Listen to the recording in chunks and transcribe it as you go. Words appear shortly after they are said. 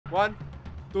1,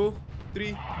 2,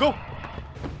 3, go!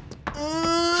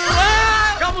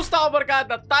 Kamusta ka,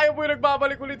 barkada? Tayo po yung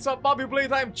nagbabalik ulit sa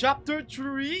Playtime Chapter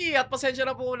 3. At pasensya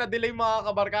na po kung na-delay mga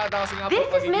kabarkada kasi nga po This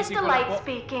is pagigising Mr. ko lang Light po.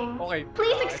 speaking. Okay.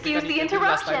 Please excuse the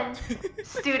interruption.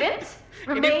 Students,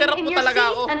 remain In-interrupt in mo your talaga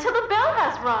seat ako. until the bell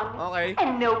has rung. Okay.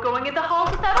 And no going in the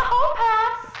halls without a hall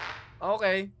pass.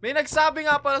 Okay. May nagsabi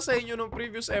nga pala sa inyo nung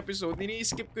previous episode,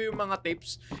 ini-skip ko yung mga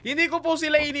tapes. Hindi ko po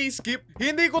sila ini-skip.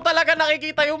 Hindi ko talaga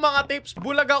nakikita yung mga tapes.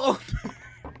 Bulag ako.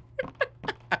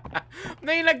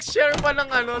 May nag-share pa ng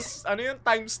ano yung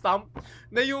timestamp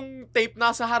na yung tape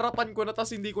nasa harapan ko na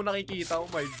tas hindi ko nakikita. Oh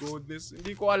my goodness.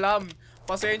 Hindi ko alam.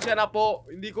 Pasensya na po.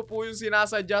 Hindi ko po yung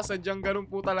sinasadya. Sadyang ganun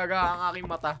po talaga ang aking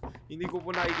mata. Hindi ko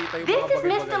po nakikita yung This mga is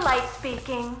bagay-bagay. Mr. Light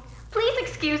speaking. Please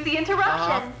excuse the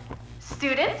interruption.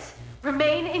 Students,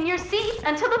 remain in your seat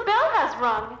until the bell has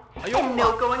rung. And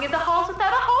no going in the halls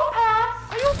without a hall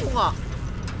pass. Ayoko nga.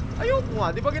 Ayoko nga.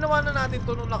 Di ba ginawa na natin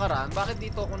to nung nakaraan? Bakit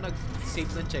dito ako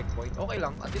nag-save ng checkpoint? Okay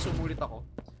lang. At least umulit ako.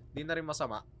 Di na rin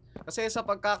masama. Kasi sa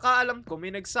pagkakaalam ko, may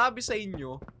nagsabi sa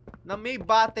inyo na may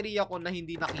battery ako na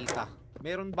hindi nakita.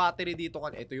 Meron battery dito.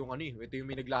 Ito yung ano eh. Ito yung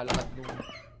may naglalakad nung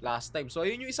last time. So,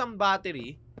 ayun yung isang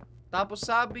battery. Tapos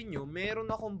sabi nyo, meron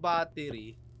akong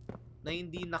battery na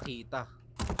hindi nakita.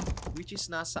 Which is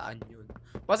nasaan yun?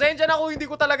 Pasensya na kung hindi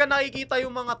ko talaga nakikita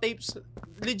yung mga tapes.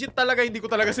 Legit talaga, hindi ko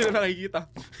talaga sila nakikita.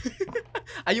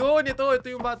 Ayun, ito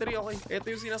yung battery. Okay, ito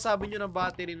yung sinasabi nyo na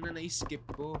battery na na-skip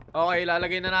ko. Okay,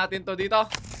 lalagay na natin to dito.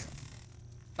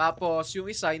 Tapos, yung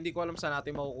isa, hindi ko alam saan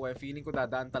natin makukuha. Feeling ko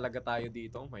dadaan talaga tayo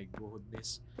dito. Oh my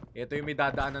goodness. Ito yung may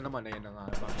dadaan na naman. Ayan na nga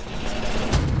ba.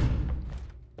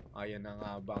 Ayan na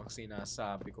nga ba ang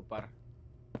sinasabi ko, par.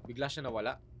 Bigla siya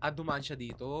nawala. Ah, dumaan siya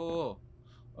dito.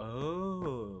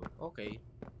 Oh, okay.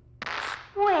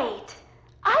 Wait,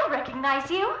 I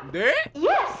recognize you. Hindi?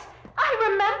 Yes, I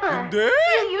remember. Hindi?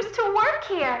 You used to work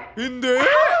here. Hindi?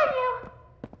 How are you?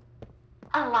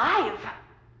 Alive.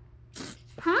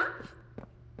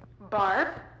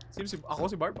 Barb?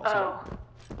 Ako si Barb. Oh.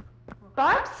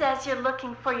 Barb says you're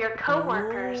looking for your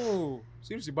coworkers. Oh,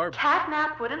 sino si Barb?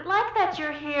 Catnap wouldn't like that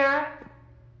you're here.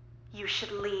 You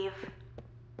should leave.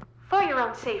 For your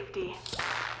own safety.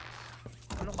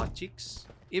 Ano ka, chicks?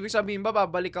 Ibig sabihin ba,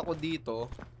 babalik ako dito,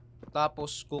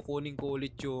 tapos kukunin ko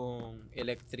ulit yung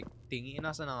electric thingy.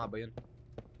 Nasa na nga ba yun?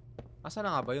 Nasa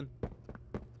na nga ba yun?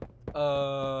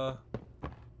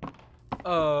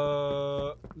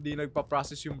 Hindi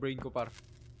nagpa-process yung brain ko, par.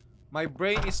 My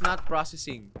brain is not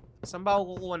processing. Saan ba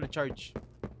ako kukuha ng charge?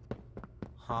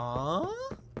 Ha?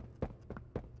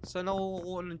 Saan ako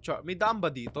kukuha ng charge? May daan ba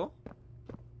dito?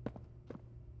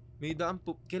 May daan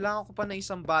po. Kailangan ko pa na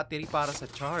isang battery para sa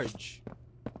charge.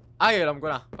 Ay, alam ko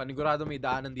na. Panigurado may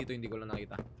daanan dito. Hindi ko lang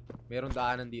nakita. Meron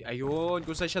daanan dito. Ayun.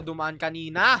 Kung saan siya dumaan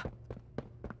kanina.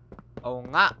 Oo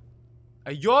nga.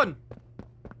 Ayun.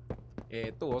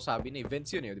 Eto, sabi na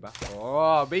events yun eh. Diba?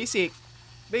 Oh, basic.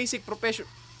 Basic profession.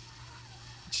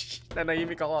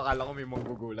 Nanahimik ako. Akala ko may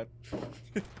manggugulat.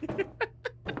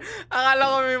 Akala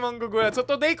ko may manggugulat. So,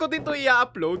 today ko din to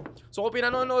i-upload. So, kung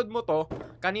pinanonood mo to,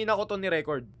 kanina ko to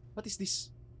ni-record. What is this?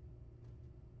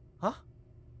 Huh?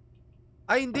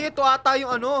 Ay, hindi. Ito ata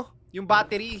yung ano, yung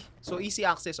battery. So, easy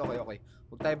access. Okay, okay.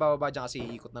 Huwag tayo bababa dyan kasi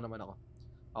iikot na naman ako.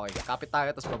 Okay, kapit tayo,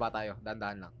 tapos baba tayo.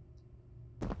 Dahan-dahan lang.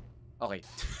 Okay.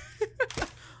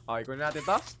 Okay, kunin natin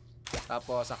to.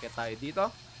 Tapos, sakit tayo dito.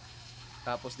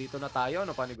 Tapos, dito na tayo.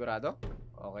 Ano, panigurado?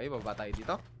 Okay, baba tayo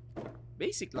dito.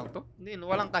 Basic lang to. Hindi,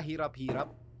 walang kahirap-hirap.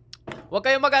 Huwag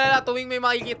kayong mag-alala tuwing may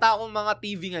makikita akong mga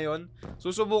TV ngayon.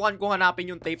 Susubukan kong hanapin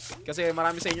yung tape. Kasi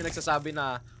marami sa inyo nagsasabi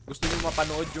na gusto nyo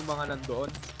mapanood yung mga nandoon.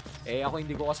 Eh ako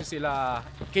hindi ko kasi sila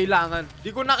kailangan.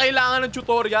 Hindi ko na kailangan ng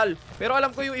tutorial. Pero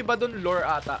alam ko yung iba doon lore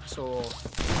ata. So,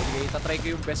 okay, tatry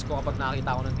ko yung best ko kapag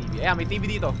nakakita ako ng TV. Ayan, may TV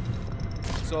dito.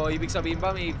 So, ibig sabihin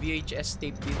ba may VHS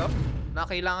tape dito na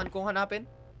kailangan kong hanapin?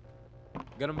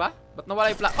 Ganun ba? Ba't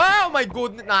nawala yung oh my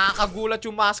goodness! Nakakagulat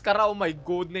yung maskara. Oh my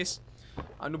goodness.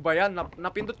 Ano ba yan?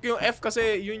 Napindot ko yung F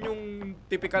kasi yun yung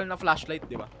typical na flashlight,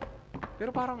 di ba? Pero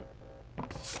parang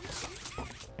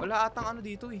wala atang ano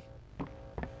dito eh.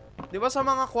 Di ba sa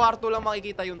mga kwarto lang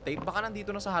makikita yung tape? Baka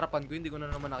nandito na sa harapan ko, hindi ko na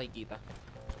naman nakikita.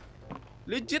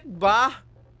 Legit ba?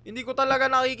 Hindi ko talaga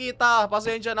nakikita.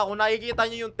 Pasensya na kung nakikita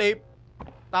nyo yung tape,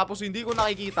 tapos hindi ko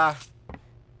nakikita.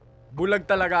 Bulag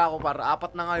talaga ako para.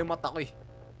 Apat na nga yung mata ko eh.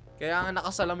 Kaya nga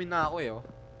nakasalamin na ako eh oh.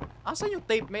 Asan yung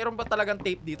tape? Meron ba talagang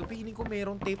tape dito? Piling ko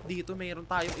meron tape dito. Meron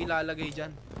tayong ilalagay dyan.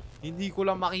 Hindi ko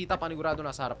lang makita. Panigurado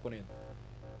nasa harap ko na yun.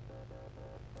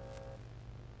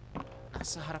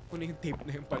 Nasa harap ko na yung tape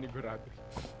na yung panigurado.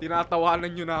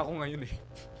 Tinatawanan nyo na ako ngayon eh.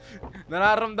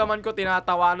 Nararamdaman ko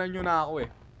tinatawanan nyo na ako eh.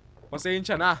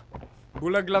 Pasensya na.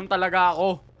 Bulag lang talaga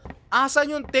ako.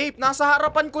 Asan yung tape? Nasa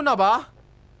harapan ko na ba?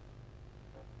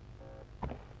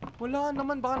 Wala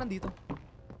naman. Baka nandito.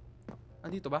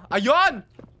 Nandito ba? Ayun!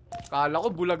 Kala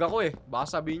ko bulag ako eh.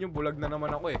 Baka sabihin nyo bulag na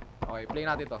naman ako eh. Okay, play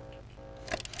natin to.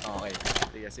 Okay.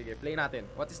 Sige, sige. Play natin.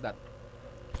 What is that?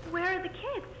 Where are the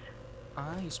kids?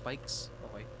 Ah, yung spikes.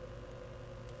 Okay.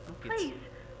 Ang kids. Please,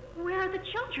 where are the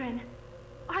children?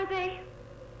 Are they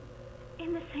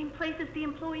in the same place as the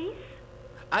employees?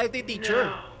 IT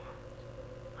teacher. No.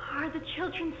 Are the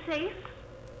children safe?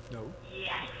 No.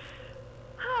 Yes.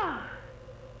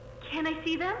 Can I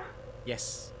see them?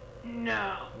 Yes.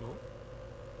 No. No.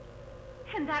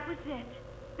 And that was it.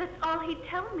 That's all he'd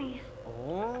tell me.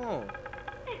 Oh.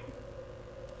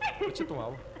 Ba't siya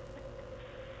tumawa?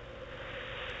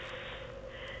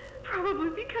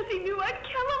 Probably because he knew I'd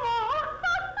kill them all.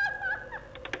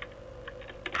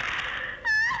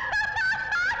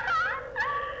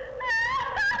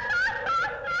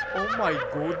 Oh my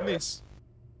goodness.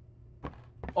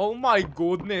 Oh my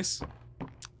goodness.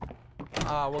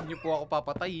 Wag niyo po ako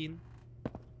papatayin.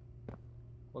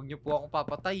 Wag niyo po ako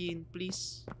papatayin,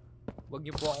 please. Wag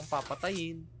niyo po akong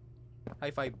papatayin.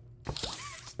 High five.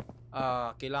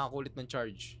 Kailangan ko ulit ng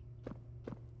charge.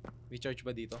 May charge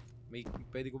ba dito?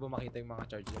 Pwede ko ba makita yung mga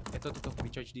charge dyan? Ito.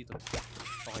 May charge dito.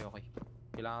 Okay, okay.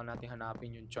 Kailangan natin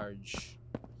hanapin yung charge.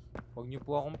 Huwag niyo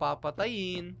po akong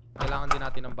papatayin. Kailangan din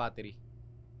natin ng battery.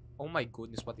 Oh my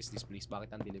goodness, what is this place?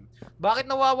 Bakit ang dilim? Bakit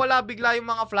nawawala bigla yung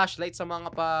mga flashlight sa mga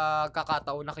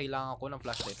pagkakataon na kailangan ko ng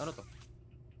flashlight? Ano to?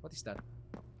 What is that?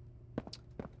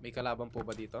 May kalaban po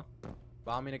ba dito?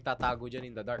 Baka may nagtatago dyan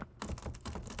in the dark.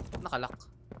 Nakalock.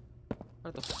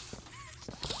 Ano to?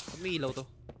 Ba't may ilaw to?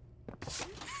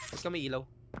 Ba't ka may ilaw?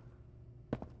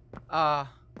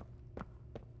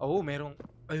 Oh, merong...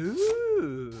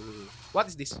 What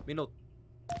is this? May note.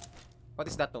 What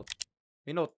is that note?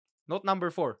 May note. Note number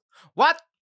 4. What?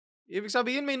 Ibig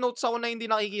sabihin may notes ako na hindi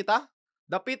nakikita?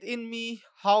 The pit in me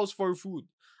howls for food.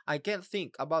 I can't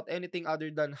think about anything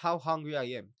other than how hungry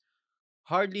I am.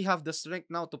 Hardly have the strength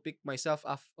now to pick myself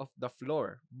off of the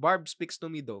floor. Barb speaks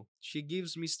to me though. She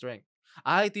gives me strength.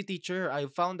 IT teacher, I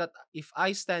found that if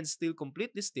I stand still,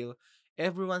 completely still,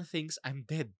 everyone thinks I'm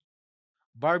dead.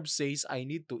 Barb says I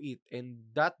need to eat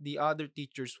and that the other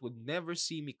teachers would never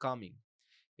see me coming.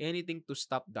 Anything to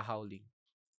stop the howling.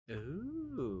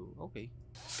 Oh, okay.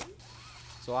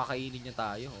 So, kakainin niya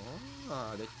tayo.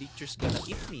 Oh, the teacher's gonna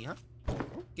eat me, ha? Huh?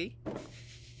 Okay.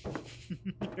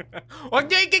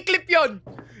 Huwag niya i-clip yun!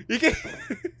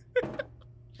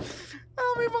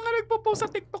 May mga nagpo-post sa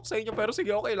TikTok sa inyo. Pero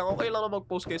sige, okay lang. Okay lang na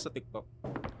mag-post kayo sa TikTok.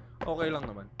 Okay lang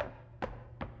naman.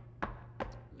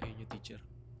 Ayun yung teacher.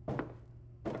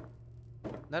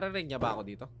 Narinig niya ba ako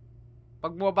dito?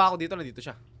 Pag bumaba ako dito, nandito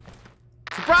siya.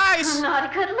 Surprise! Not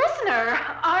a good listener,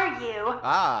 are you?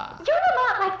 You're a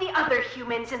lot like the other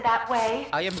humans in that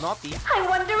way. I am naughty. I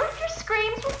wonder if your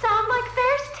screams will sound like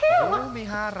theirs too. Oh, may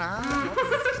harap.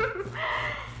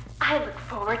 I look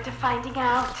forward to finding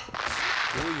out.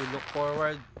 Oh, you look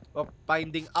forward of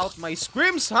finding out my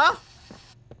screams, huh?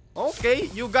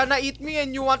 Okay, you gonna eat me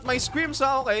and you want my screams,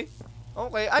 huh? Okay.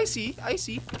 Okay, I see. I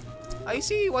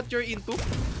see what you're into.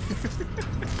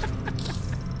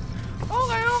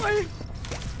 Okay.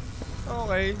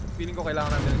 Okay, feeling ko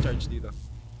kailangan natin ng charge dito.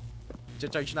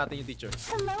 I-charge natin yung teacher.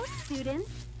 Hello,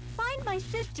 students. Find my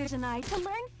sisters and I to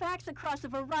learn facts across a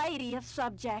variety of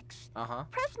subjects.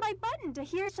 Press my button to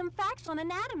hear some facts on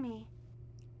anatomy.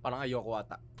 Parang ayoko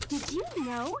ata. Did you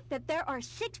know that there are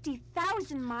 60,000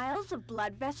 miles of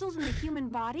blood vessels in the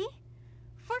human body?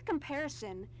 For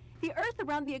comparison, the Earth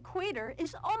around the equator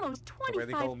is almost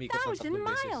 25,000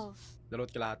 miles.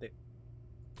 Dalawat kalahati.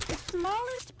 The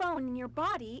smallest bone in your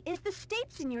body is the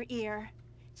stapes in your ear.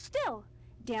 Still,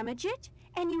 damage it,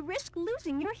 and you risk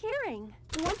losing your hearing.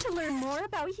 Want to learn more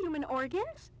about human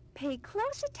organs? Pay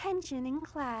close attention in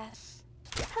class.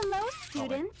 Hello,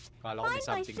 students. Okay. Find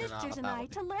my sisters and I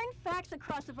to learn facts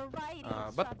across a variety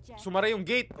of subjects. Sumara yung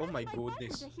gate. Oh my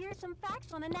goodness. To hear some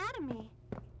facts on anatomy.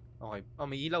 Okay. Oh,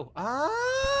 may ilaw.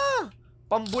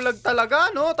 Pambulag talaga,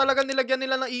 no? Talagang nilagyan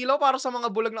nila ng ilaw para sa mga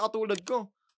bulag na katulad ko.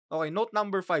 Okay, note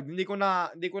number 5. Hindi ko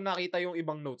nakita yung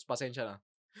ibang notes. Pasensya na.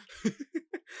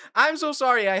 I'm so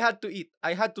sorry. I had to eat.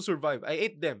 I had to survive. I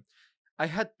ate them. I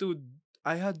had to.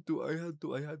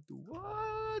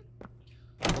 What?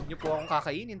 Huwag niyo po akong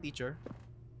kakainin, teacher.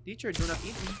 Teacher, do not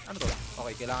eat me. Ano to?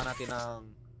 Okay, kailangan natin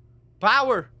ng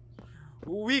power.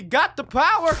 We got the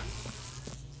power.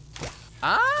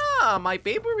 My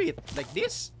favorite. Like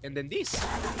this. And then this.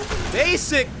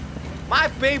 Basic.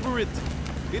 My favorite.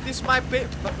 It is my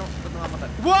favorite. Ba't namatay?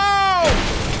 Wow!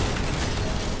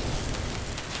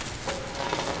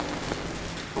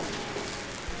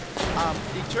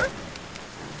 Teacher?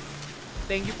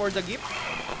 Thank you for the gift.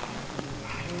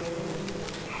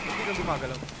 Hindi ka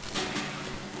gumagalaw.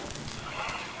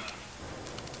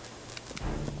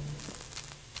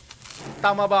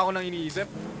 Tama ba ako nang iniisip?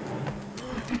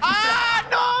 Ah,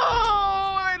 no!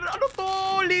 Ano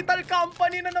to? Little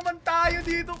company na naman tayo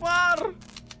dito, par.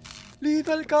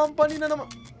 Little company na naman.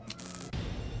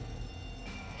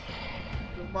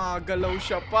 Gumagalaw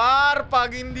siya, par,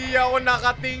 pag hindi ako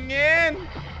nakatingin.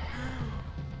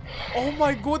 Oh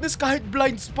my goodness, kahit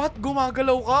blind spot,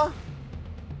 gumagalaw ka.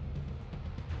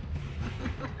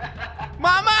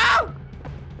 Mama!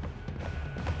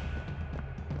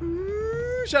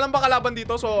 Siya lang ba kalaban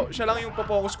dito? So, siya lang yung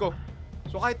po-focus ko.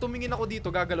 So, kahit tumingin ako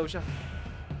dito, gagalaw siya.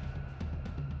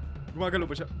 Gumagalaw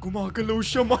ba siya? Gumagalaw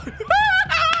siya, man.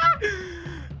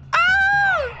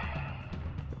 Ah!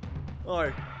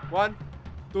 Okay. 1,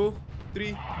 2,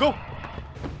 3, go!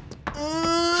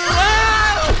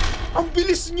 Ang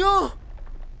bilis niya!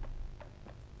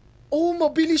 Oh,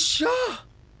 mabilis siya!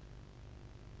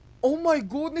 Oh my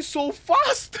goodness, so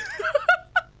fast!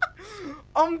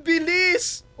 Ang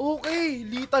bilis! Okay,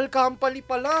 Little Company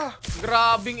pala.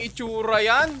 Grabing itsura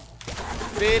yan.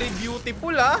 Very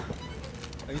beautiful, ah.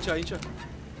 Ayun siya, ayun siya.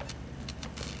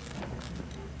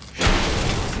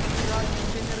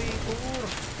 Generator.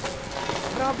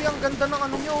 Grabe, ang ganda ng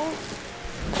ano niya, oh.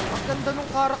 Ang ganda ng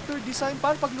character design.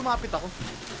 Paano pag lumapit ako?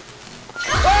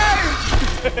 Ay!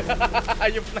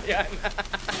 Ayop na yan.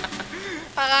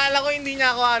 Akala ko hindi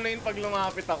niya ako ano yun pag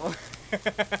lumapit ako.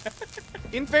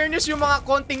 In fairness, yung mga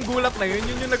konting gulat na yun,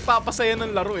 yun yung nagpapasaya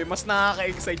ng laro eh. Mas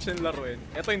nakaka-excite siya ng laruin.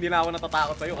 Ito, hindi na ako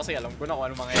natatakot sa'yo kasi alam ko na kung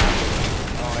ano mangyayari.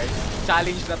 Okay,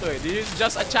 challenge na to eh. This is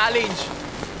just a challenge.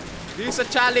 This is a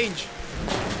challenge.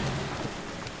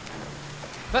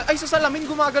 Ay, sa salamin,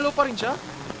 gumagalaw pa rin siya.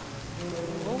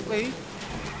 Okay.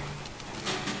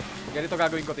 Ganito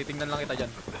gagawin ko, titingnan lang kita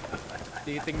dyan.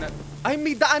 Titingnan. Ay,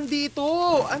 may daan dito!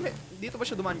 Ay, may... Dito ba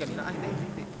siya dumaan kanina? Ah,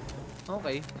 hindi.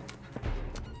 Okay.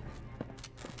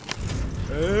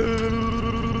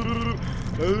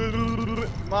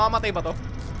 Mamamatay ba to?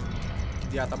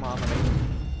 Hindi yata mamamatay.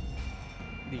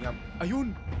 Hindi nga.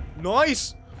 Ayun!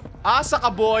 Nice! Asa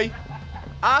ka, boy!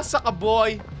 Asa ka,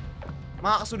 boy!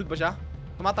 Makakasunod ba siya?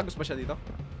 Tumatagos ba siya dito?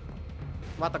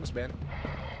 Tumatagos ba yan?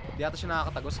 Hindi yata siya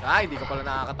nakakatagos. Ay, hindi ka pala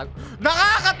nakakatagos.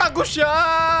 Nakakatagos siya!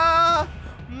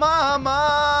 Mama!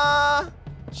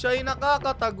 Siya'y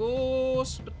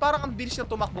nakakatagos. Ba't parang ang bilis niya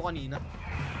tumakbo kanina?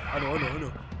 Ano?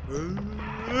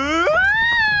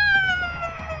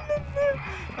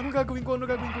 Ano gagawin ko?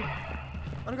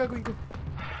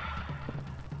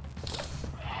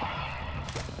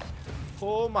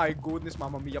 Oh my goodness,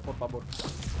 Mama Mia, por favor.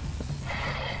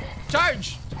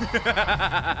 Charge!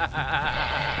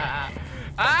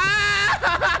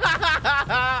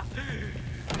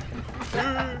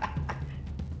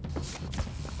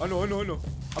 Ano?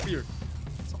 Appear.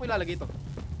 Saan ko ilalagay ito?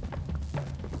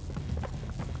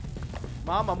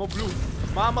 Mama mo blue.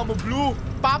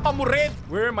 Papa mo red.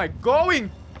 Where am I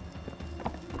going?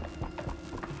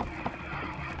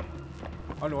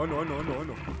 Ano?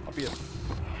 Appear.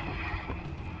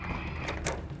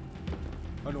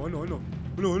 Ano? Ano?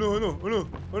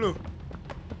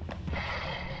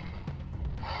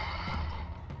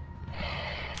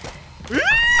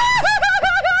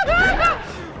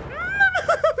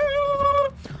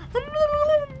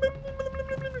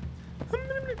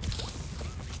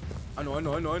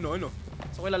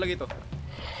 Saan ko ilalagay ito?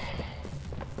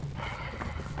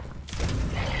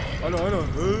 Ano?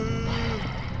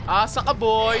 Asa ka,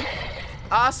 boy!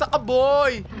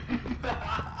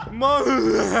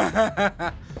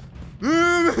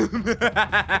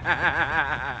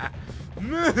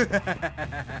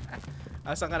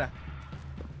 Asan ka na?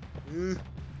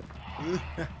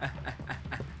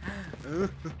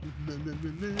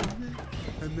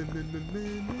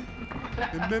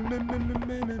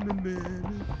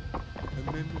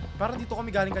 Parang dito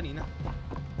kami galing kanina.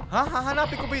 Ha?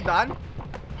 Hahanapin ko ba yung daan?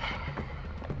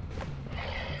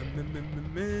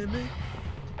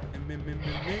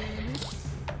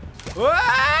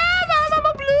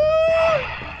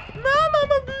 Mama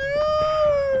mo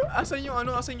blue! Asan yung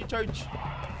ano? Asan yung charge?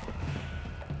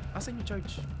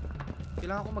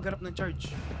 Kailangan ko maghanap ng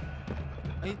charge.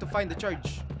 I need to find the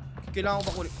charge. Kailangan ko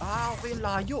ba kunin? Ah, okay,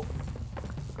 layo.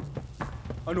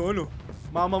 Ano?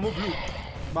 Mama mo blue.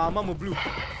 Papa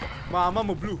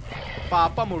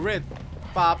mo red.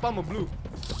 Papa mo blue.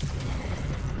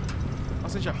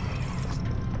 Asan siya?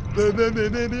 Go.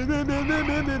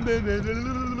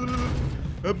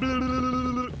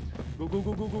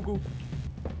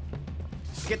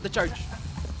 Get the charge.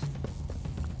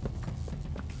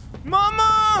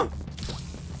 Mama!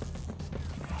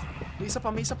 isa pa,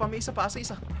 may isa pa, may isa pa. Asa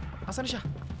isa? Asa na siya?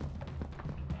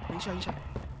 Ayun siya, ayun siya.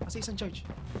 Asa isang charge?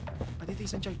 Dito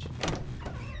isang charge.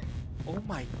 Oh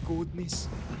my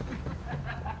goodness.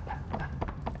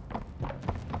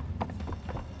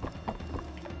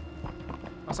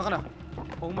 Asa ka na?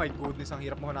 Oh my goodness, ang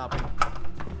hirap mo hanapin.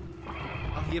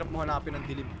 Ang hirap mo hanapin ang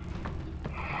dilim.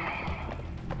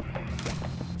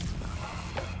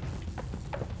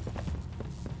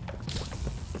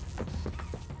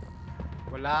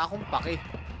 Wala akong pake.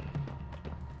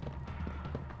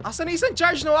 Asa na isang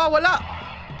charge? Nawawala.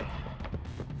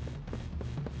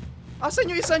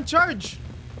 Asan yung isang charge?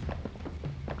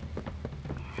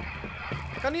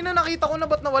 Kanina nakita ko na,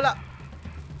 ba't nawala?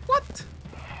 What?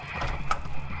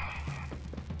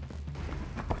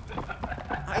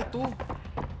 Ah, ito.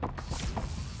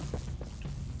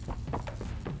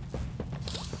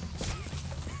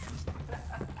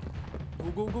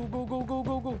 Go, go, go, go, go,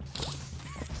 go, go.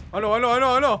 Ano?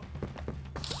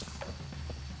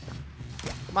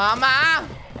 Mama!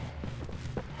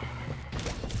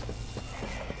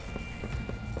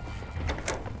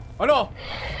 Ano?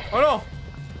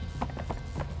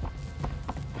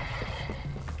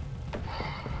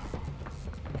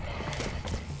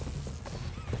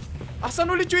 Asan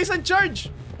ulit yung isang charge?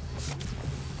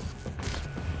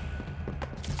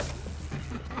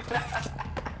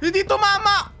 Hindi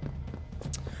tumama!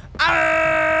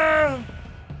 Arrgh!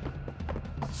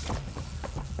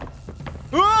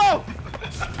 Oh!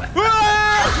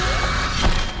 Ah!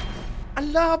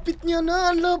 Ang lapit niya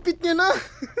na,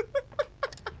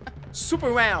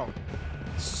 Super wow!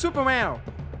 Super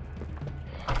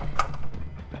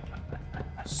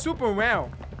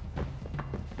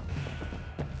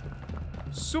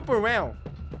wow!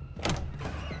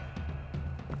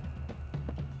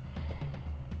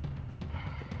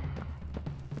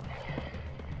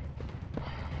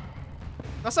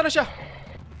 Nasaan na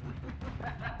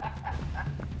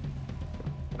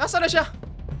siya?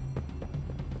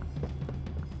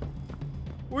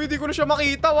 Uy, di ko na siya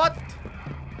makita. What?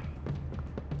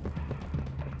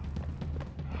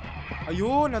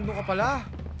 Ayun, nandun ka pala.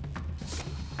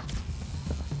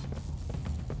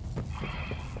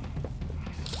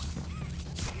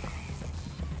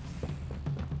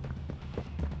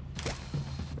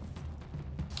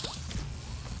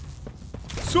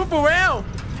 Super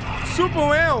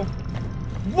well!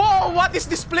 Wow! What is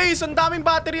this place? Ang daming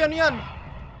battery. Ano yan?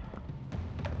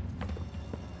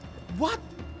 What?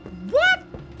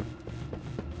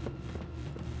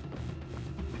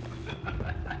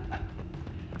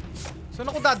 Saan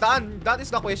ako dadaan? That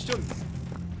is the question.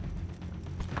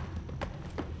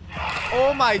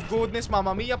 Oh my goodness,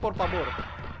 Mamma Mia, por favor.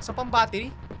 Isa pang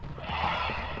battery?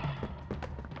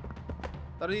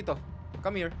 Tara dito.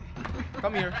 Come here.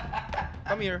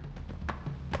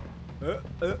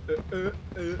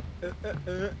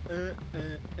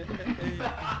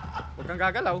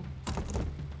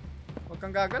 Huwag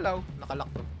kang gagalaw. Nakalak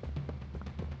to.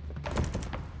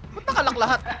 Ba't nakalak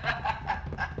lahat?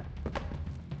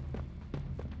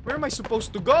 Where am I supposed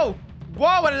to go?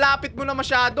 Wow, ang lapit mo na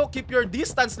masyado. Keep your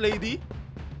distance, lady.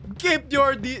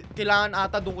 Kailangan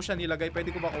ata doon ko siya nilagay.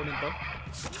 Pwede ko ba kunin to?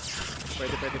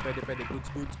 Pwede.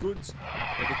 Goods.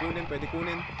 Pwede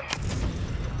kunin.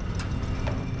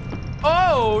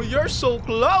 Oh, you're so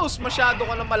close. Masyado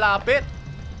ka na malapit.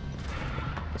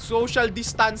 Social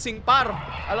distancing par.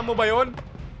 Alam mo ba yon?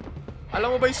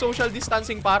 Alam mo ba yung social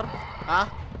distancing par? Ha?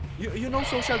 You know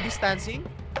social distancing?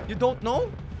 You don't know?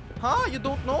 Ha? You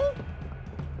don't know?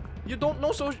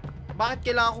 Bakit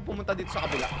kailangan ko pumunta dito sa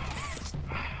kabila?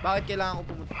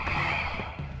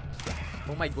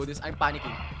 Oh my goodness, I'm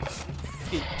panicking.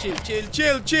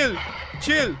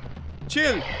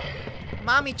 Chill.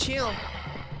 Mommy, chill.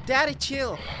 Daddy,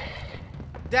 chill.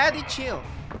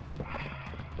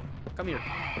 Come here.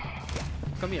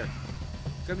 Tara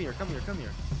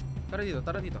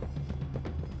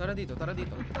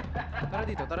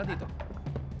dito.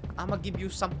 I'ma give you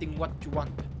something what you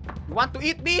want. You want to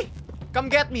eat me?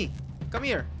 Come get me. Come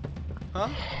here.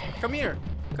 Huh? Come here.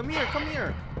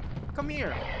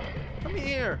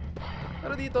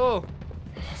 Tara dito.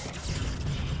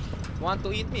 Want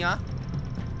to eat me, ha?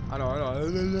 Ano?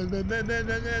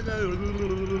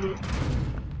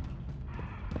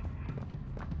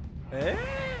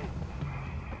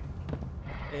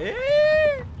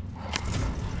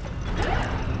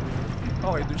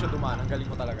 Okay, dun siya dumaan. Ang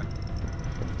galing mo talaga.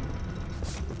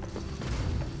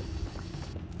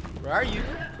 Where are you?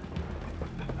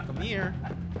 Come here.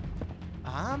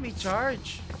 Ah, may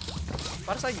charge.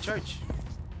 Para saan yung charge?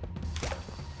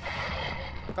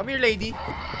 Come here, lady.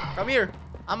 Come here.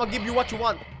 I'ma give you what you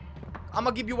want.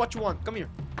 Come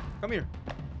here.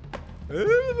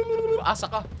 Asa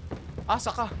ka.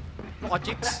 Asa ka. Ano ka,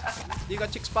 chicks? Di ka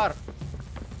chicks, par.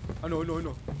 Ano?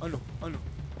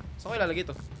 Saan ko ilalagay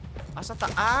ito? Asa ta?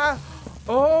 Ah!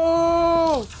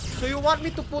 Oh! So you want me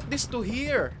to put this to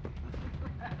here?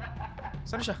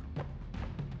 Saan siya?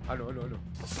 Ano?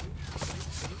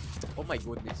 Oh my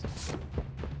goodness.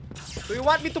 So you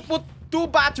want me to put 2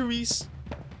 batteries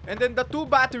and then the 2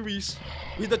 batteries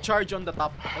with the charge on the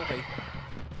top. Okay.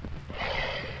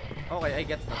 Okay, I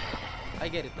get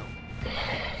it now.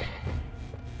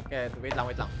 Okay, wait lang.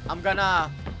 I'm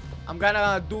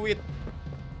gonna do it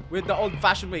with the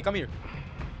old-fashioned way. Come here.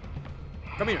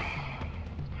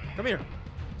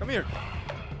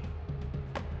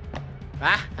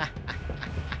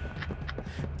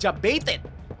 Ja-baited.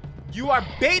 You are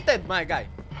baited, my guy.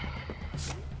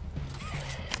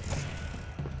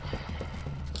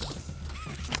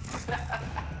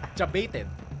 Ja-baited.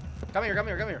 Come here,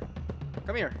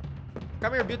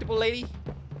 beautiful lady.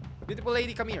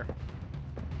 Come here.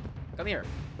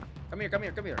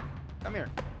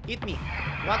 Eat me.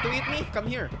 You want to eat me? Come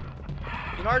here.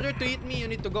 In order to eat me, you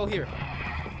need to go here.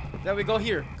 Then we go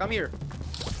here. Come here,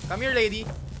 lady.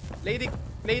 Lady,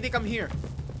 come here.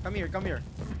 Come here.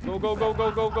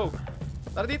 Go.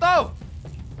 Tara dito!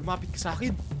 Lumapit ka sa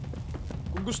akin.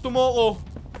 Kung gusto mo ako,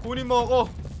 kunin mo ako.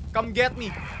 Come get me.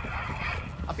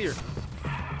 Up here.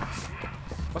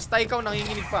 Basta ikaw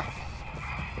nanginginig pa.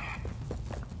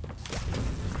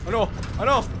 Ano?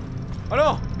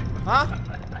 Ha?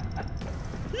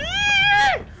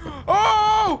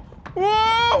 Oh!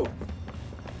 Wow!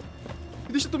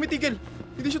 Hindi siya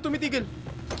tumitigil.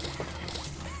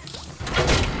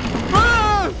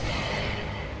 Ah!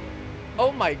 Oh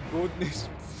my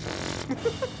goodness.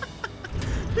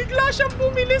 Bigla siyang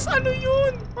bumilis. Ano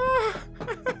yun?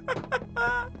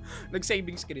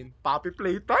 Nag-saving screen. Papi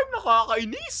Playtime,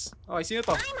 nakakainis. Okay, sino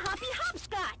to? I'm Hoppy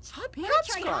Hopscotch. Hoppy Wanna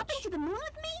try Hopscotch? hopping to the moon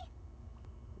with me?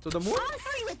 To the moon? On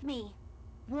 3 with me.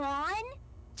 1,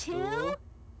 2,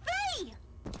 3.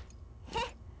 Heh.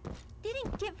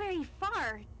 Didn't get very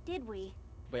far, did we?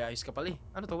 Bayayos ka pala eh.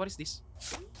 Ano to? What is this?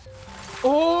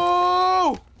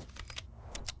 Oh!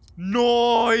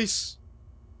 Nice!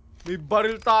 May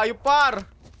baril tayo, par!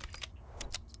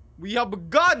 We have a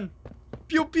gun!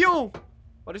 Pew pew!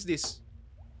 What is this?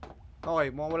 Okay,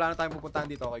 mukhang wala na tayong pupuntahan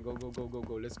dito. Okay, go.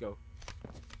 Let's go.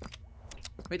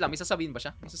 Wait lang, may sasabihin ba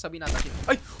siya? May sasabihin natin.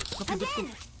 Ay! Napindot ko.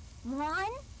 1,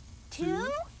 2,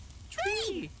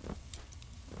 3.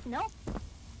 Nope.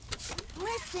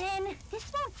 Listen, this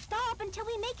won't stop until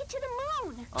we make it to the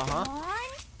moon. Uh-huh. 1,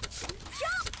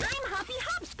 jump! I'm Hoppy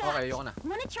Hopscotch. Okay, ayoko na.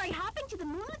 Wanna try hopping to the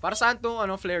moon? Para saan tong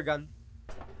flare gun?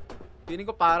 Feeling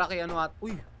ko para kay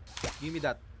Uy! Give me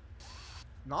that.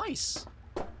 Nice!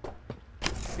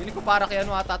 Feeling ko para kay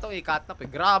ata to Catnap eh.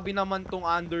 Grabe naman tong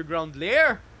underground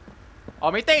lair. Oh,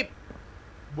 may tape!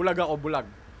 Bulag ako, bulag.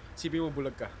 Sipin mo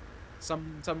bulag ka.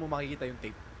 Saan mo makikita yung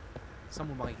tape?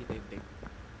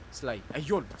 Sly.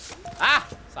 Ayun! Ah!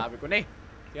 Sabi ko na eh.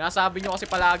 Sinasabi nyo kasi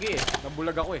palagi eh.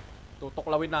 Nabulag ako eh.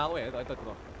 Tutuklawin na ako eh.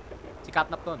 Ito. Si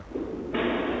Catnap to, no?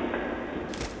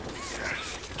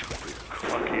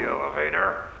 Lucky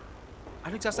elevator.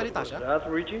 Ano nagsasalita siya? That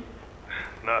Richie?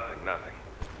 Nothing.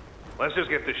 Let's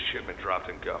just get this shipment dropped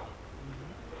and go.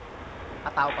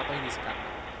 Tao pa to, hindi si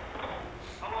Catnap.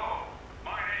 Hello,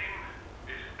 my name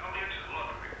is Elliot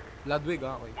Ludwig. Ludwig,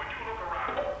 okay. When you look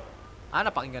around,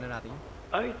 Napakinggan na natin.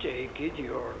 I take it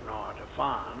you're not a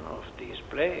fan of this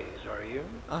place, are you?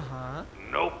 Uh-huh.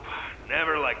 nope,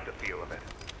 never liked the feel of it.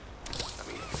 I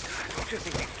mean, don't you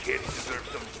think these kids deserve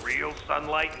some real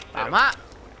sunlight instead Tama!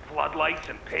 of floodlights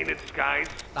and painted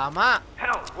skies? Tama!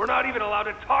 Hell, we're not even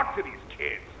allowed to talk to these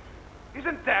kids.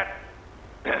 Isn't that...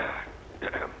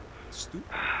 Stu?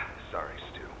 Sorry,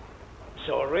 Stu.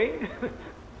 Sorry?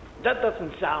 That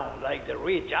doesn't sound like the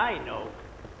Rich I know.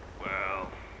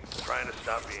 Well, trying to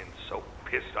stop being so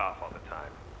pissed off all the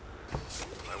time.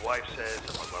 My wife says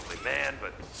I'm a lovely man,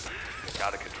 but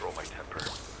gotta control my temper.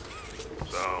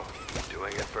 So,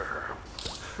 doing it for her.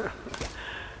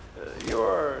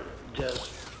 You're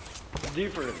just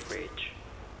different, Rich.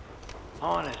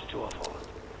 Honest to a fault.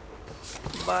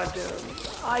 But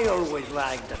I always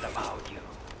liked that about you.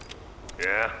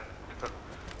 Yeah?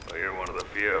 Well, you're one of the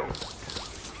few.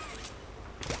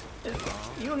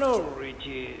 You know,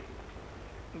 Richie,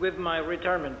 with my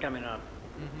retirement coming up,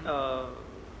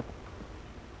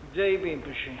 they've been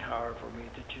pushing hard for me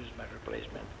to choose my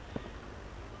replacement.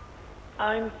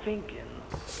 I'm thinking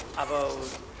about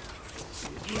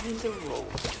giving the role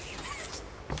to you.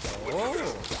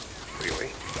 Oh!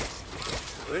 Really?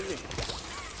 Really?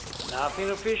 Nothing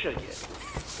official yet.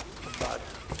 But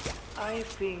I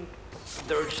think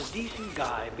there's a decent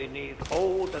guy beneath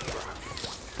all that rock.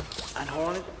 An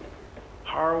honest,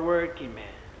 hard-working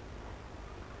man.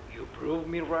 You prove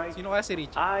me right. Sino kaya si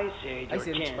Richie? I say your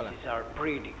si Rich pala. chances are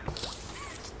pretty good.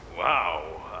 Wow,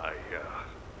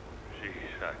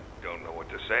 geez, I don't know what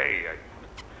to say.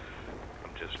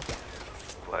 I'm just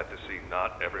glad to see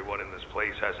not everyone in this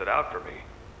place has it out for me.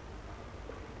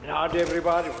 Not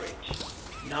everybody, Rich.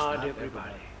 Not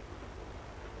everybody.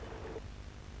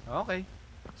 Okay.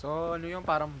 So, ano yung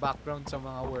parang background sa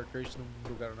mga workers ng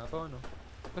lugar na to, no?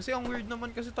 Kasi ang weird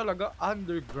naman kasi talaga,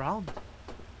 underground.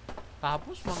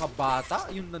 Tapos, mga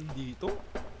bata, yung nandito.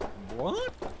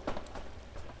 What?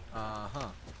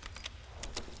 Aha.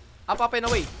 Up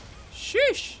and away.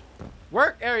 Sheesh!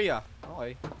 Work area.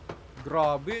 Okay.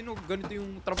 Grabe, no? Ganito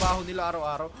yung trabaho nila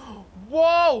araw-araw.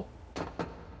 Wow!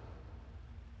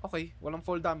 Okay, walang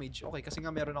fall damage. Okay, kasi nga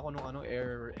meron ako nung ano,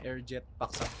 air jet pack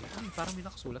something. Ay, parang may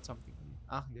nakasulat something.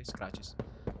 Ah, hindi, scratches.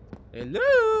 Hello!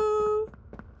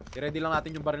 I-ready lang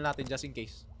natin yung baril natin just in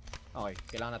case. Okay,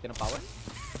 kailangan natin ng power.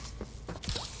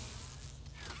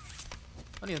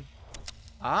 Ano yun?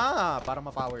 Ah, para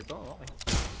ma-power to. Okay.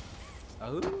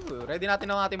 Oh, ready natin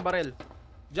ang ating baril.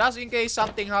 Just in case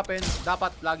something happens, dapat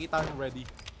lagi tayong ready.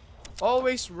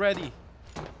 Always ready.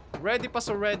 Ready pa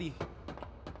sa ready.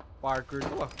 Parker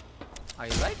to ah. I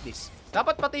like this.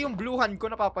 Dapat pati yung blue hand ko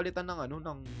napapalitan ng ano,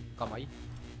 ng kamay.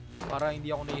 Para hindi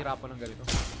ako nahihirapan ng ganito.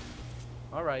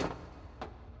 Alright.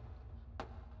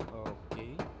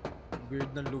 Okay. Weird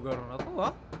ng lugar na to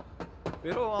ha.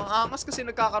 Pero ang angas kasi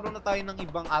nagkakaroon na tayo ng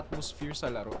ibang atmosphere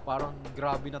sa laro. Parang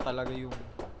grabe na talaga yung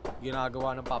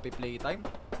ginagawa ng Papi Playtime.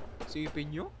 Sipin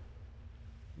nyo.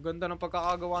 Ganda ng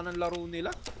pagkakagawa ng laro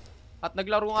nila. At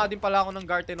naglaro nga din pala ako ng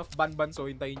Garden of Banban. So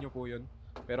hintayin nyo po yun.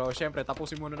 Pero syempre,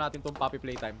 tapusin muna natin tong Papi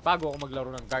Playtime bago ako maglaro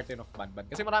ng Garden of Banban.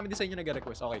 Kasi marami din sa inyo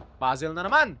nag-request. Okay, puzzle na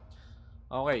naman.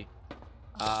 Okay.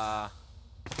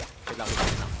 Wait lang.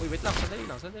 Uy, wait lang.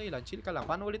 Sandali lang. Chill ka lang.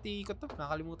 Paano ulit iikot to?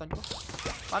 Nakalimutan ko.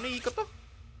 Paano iikot to?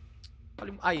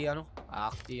 Ay, ano?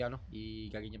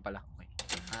 I-gaganyan pala. Okay.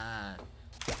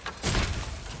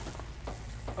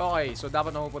 Okay, so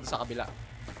dapat napupunta sa kabila.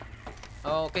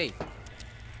 Okay.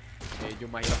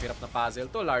 Medyo mahirap-hirap na puzzle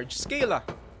to. Large scale ah.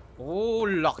 Oh,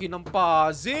 laki ng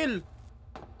puzzle.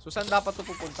 So, saan dapat ito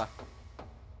pupunta?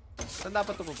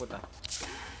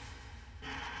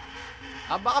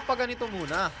 Baka pa ganito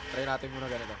muna. Try natin muna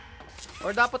ganito.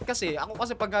 Or dapat kasi, ako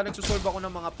kasi pag nagsusolve ako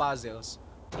ng mga puzzles,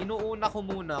 inuuna ko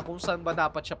muna kung saan ba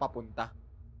dapat siya papunta.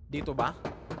 Dito ba?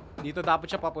 Dito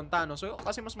dapat siya papunta, no? So,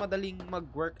 kasi mas madaling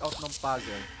mag-workout ng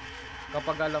puzzle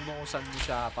kapag alam mo kung saan mo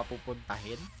siya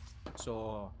papupuntahin.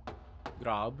 So,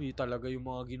 grabe talaga yung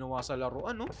mga ginawa sa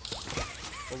laruan, no?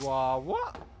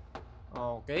 Kawawa.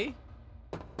 Okay.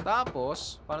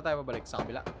 Tapos, paano tayo babalik? Sa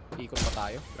kabila. Ikot pa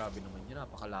tayo. Grabe naman yun.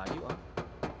 Napakalayo, ah.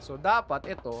 So, dapat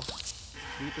ito,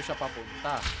 dito siya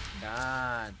papunta.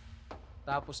 Yan.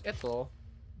 Tapos, ito,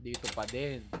 dito pa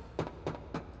din.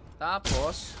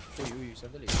 Tapos, uy,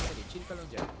 sandali. Chill ka lang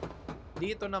dyan.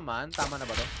 Dito naman, tama na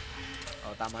ba to?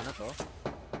 O, tama na to.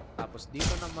 Tapos,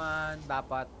 dito naman,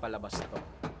 dapat palabas to.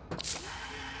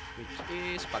 Which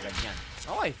is, paganyan.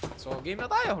 Okay. So, game na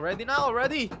tayo. Ready na ako.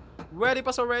 Ready. Ready pa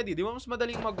so ready. Di ba mas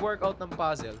madaling mag-workout ng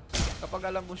puzzle kapag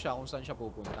alam mo siya kung saan siya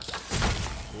pupunta.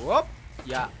 Whoop!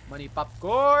 Yeah. Money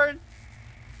popcorn.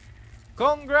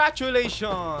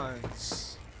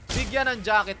 Congratulations! Bigyan ng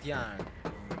jacket yan.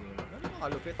 Ano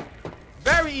makalupit?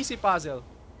 Very easy puzzle.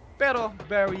 Pero,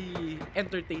 very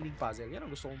entertaining puzzle. Yan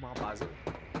ang gusto kong mga puzzle.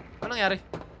 Ano nangyari?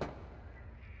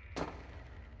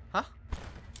 Ha?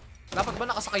 Dapat ba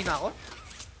nakasakay na ako?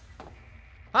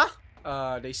 Ha?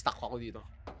 Na-stuck ako dito.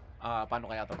 Paano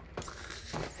kaya to?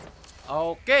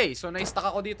 Okay, so na-stuck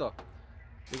ako dito.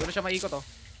 Hindi ko na siya maikot, oh.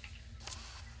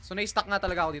 So na-stuck nga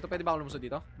talaga ako dito. Pwede ba ako lumusod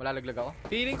dito? Malalaglag ako.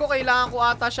 Feeling ko kailangan ko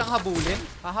ata siyang habulin.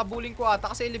 Hahabulin ko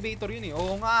ata kasi elevator yun eh.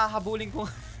 Oo nga, habulin ko.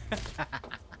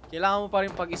 Kailangan mo pa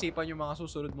rin pag-isipan yung mga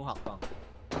susunod mong hakbang.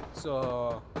 So,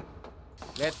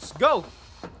 let's go!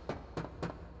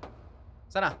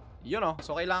 Sana? Yun oh.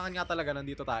 So kailangan nga talaga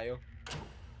nandito tayo.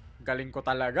 Galing ko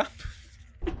talaga.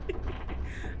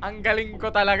 Ang galing ko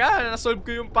talaga. Nasolve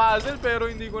ko yung puzzle pero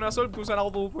hindi ko nasolve kung saan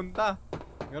ako pupunta.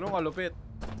 Ganun kalupit.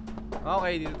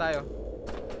 Okay, dito tayo.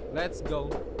 Let's go.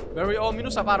 Very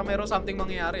ominous ha. Parang meron something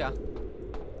mangyayari ha.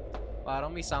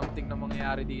 Parang may something na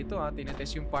mangyayari dito ha.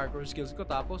 Tinetest yung parkour skills ko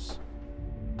tapos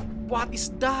what is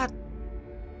that?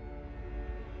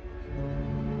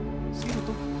 Sino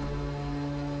to?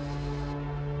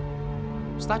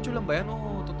 Statue lang ba yan?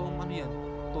 O totoong ano yan?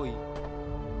 Toy.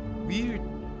 Weird.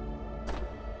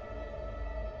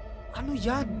 Ano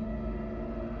yan?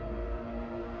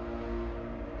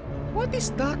 What? What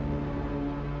is that?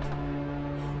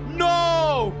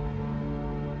 No!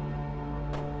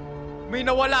 May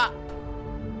nawala.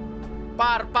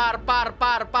 Par.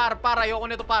 Ayoko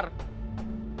nito, par.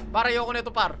 Ayoko nito,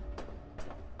 par.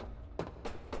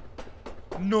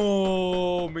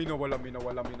 No! May nawala.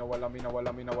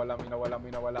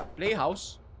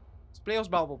 Playhouse? Sa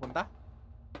playhouse ba ako pupunta?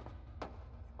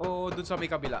 O dun sa may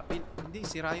kabila? Hindi,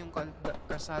 sira yung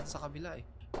kalsada sa kabila eh.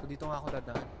 So dito nga ako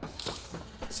dadaan.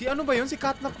 Si ano ba yun? Si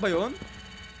Catnap ba yun?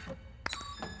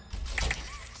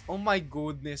 Oh my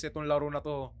goodness, itong laro na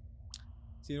to.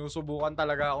 Sinusubukan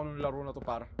talaga ako ng laro na to,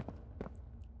 par.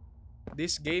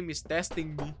 This game is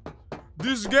testing me.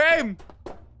 This game!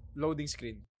 Loading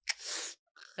screen.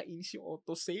 Kakainis yung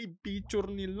autosave feature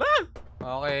nila.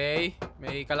 Okay.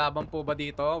 May kalaban po ba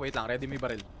dito? Wait lang, ready may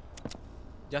baril.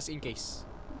 Just in case.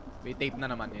 May tape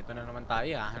na naman. Ito na naman tayo.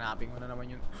 Hanapin ko na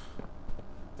naman yung...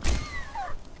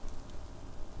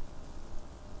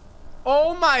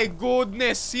 Oh my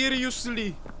goodness!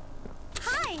 Seriously?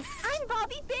 Hi, I'm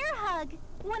Bobby Bearhug.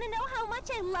 Wanna know how much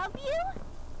I love you?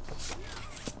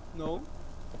 No.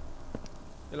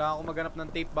 Kailangan ko maghanap ng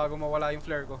tape bago mawala yung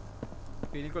flare ko.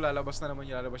 Feeling ko lalabas na naman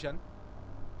yan. Lalabas yan?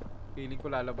 Feeling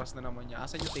ko lalabas na naman yan.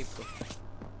 Asan yung tape ko?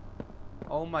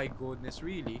 Oh my goodness,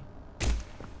 really?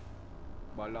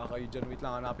 Bala kayo dyan. Wait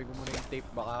lang, hanapin ko muna yung tape.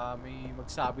 Baka may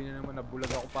magsabi na naman na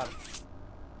bulag ako, par.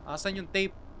 Asan yung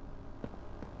tape?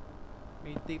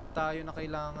 May tape tayo na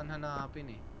kailangan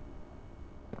hanapin eh.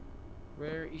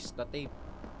 Where is the tape?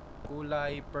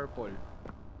 Kulay purple.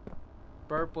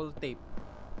 Purple tape.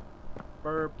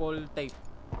 Purple tape.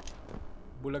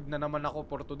 Bulag na naman ako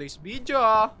for today's video.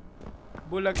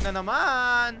 Bulag na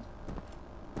naman.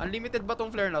 Unlimited ba tong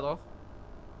flare na to?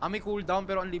 May cooldown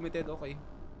pero unlimited. Okay.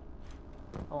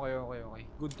 Okay.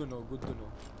 Good to know.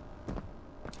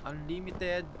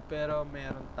 Unlimited pero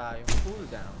meron tayong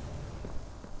cooldown.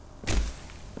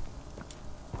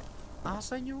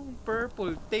 Asan yung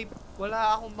purple tape?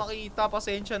 Wala akong makita.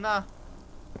 Pasensya na.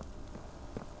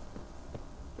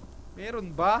 Meron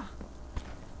ba?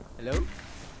 Hello?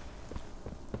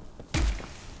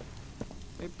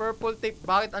 May purple tape.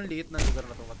 Bakit ang liit ng lugar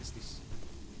na to? What is this?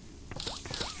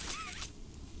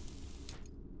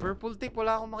 Purple tape.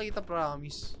 Wala akong makita,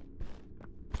 promise.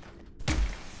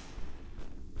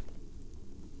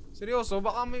 Seryoso?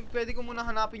 Baka may pwede ko muna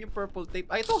hanapin yung purple tape.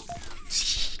 Ay, ito!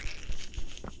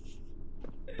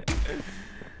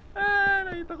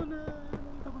 Nakita ko na.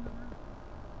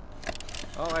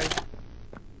 Okay.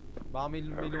 Baka may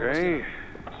lumabas Okay.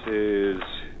 This is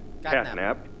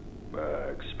Catnap.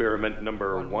 Experiment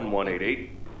number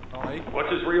 1188. Okay.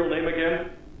 What's his real name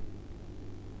again?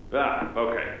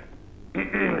 Okay.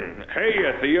 Hey,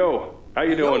 Theo. How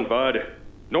you doing, bud?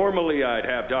 Normally I'd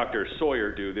have Dr.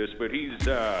 Sawyer do this, but he's,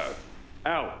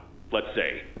 out, let's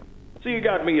say. So you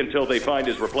got me until they find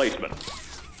his replacement.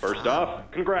 First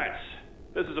off, congrats.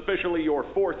 This is officially your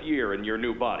 4th year in your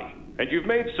new body. And you've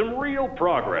made some real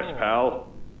progress, pal.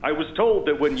 I was told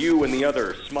that when you and the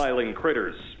other smiling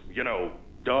critters, you know,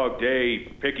 Dog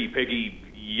Day, Picky Piggy,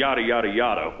 yada yada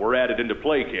yada, were added into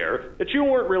play care, that you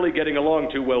weren't really getting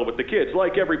along too well with the kids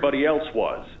like everybody else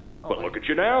was. But look at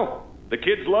you now. The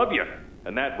kids love you.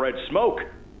 And that red smoke,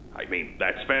 I mean,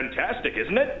 that's fantastic,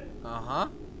 isn't it? Uh-huh.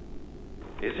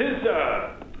 Is his,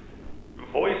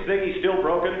 voice thingy still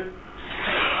broken?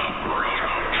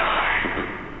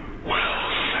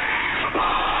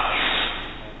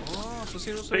 So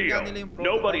sinusunod nila yung protocol.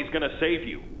 Nobody's gonna save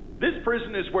you. This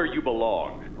prison is where you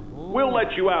belong. We'll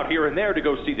let you out here and there to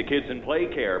go see the kids in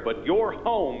play care, but your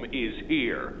home is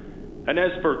here. And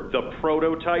as for the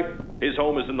prototype, his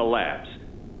home is in the labs.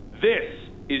 This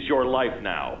is your life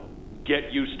now.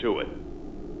 Get used to it.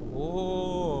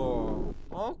 Oh.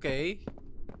 Okay.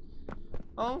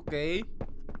 Okay.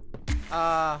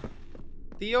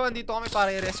 Theo, andito kami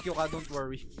para i-rescue ka. Don't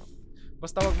worry.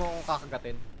 Basta wag mo akong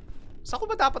kakagatin. Saan ko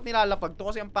ba dapat nilalapag to?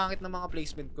 Kasi ang pangit ng mga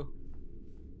placement ko.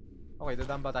 Okay,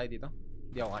 dadaan ba tayo dito?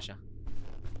 Hindi ako kasya.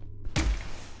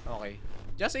 Okay.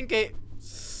 Just in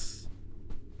case.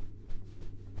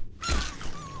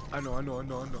 Ano?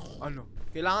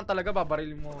 Kailangan talaga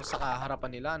babarilin mo sa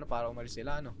harapan nila, ano, para umalis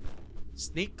sila, ano?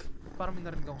 Snake? Parang may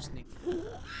narinig akong snake.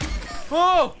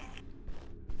 Oh!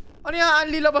 Ano yan?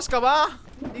 Lilabas ka ba?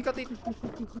 Hindi ka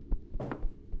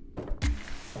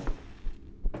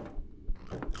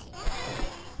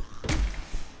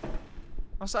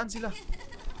saan sila?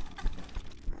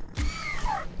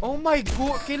 Oh my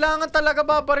god! Kailangan talaga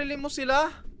babarilin mo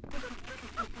sila?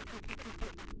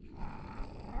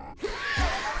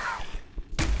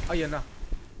 Ayan na.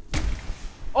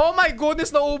 Oh my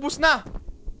goodness! Naubos na!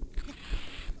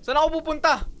 Saan ako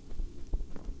pupunta?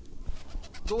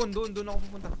 Doon ako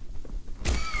pupunta.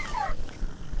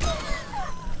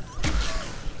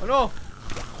 Ano?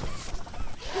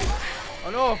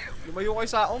 Lumayo kayo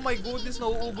sa... Oh my goodness,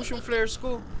 nauubos yung flares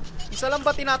ko. Isa lang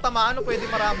ba tinatamaan o pwede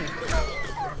marami?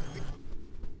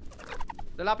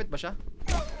 Lalapit ba siya?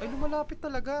 Ay, lumalapit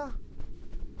talaga.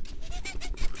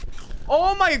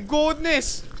 Oh my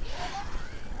goodness!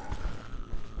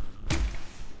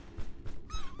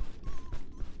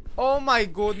 Oh my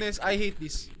goodness, I hate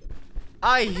this.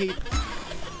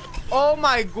 Oh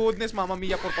my goodness, Mama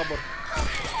Mia, por favor.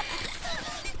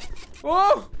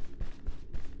 Oh!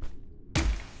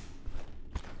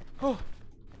 Oh.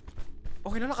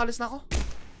 Okay na, nakalis na ako.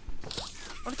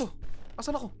 Ano to?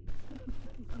 Asan ako?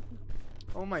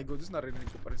 Oh my goodness, narinig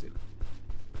ko pa rin sila.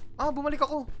 Ah, bumalik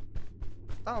ako.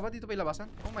 Tama ba? Dito pa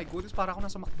ilabasan? Oh my goodness, para ako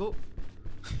nasa McDo.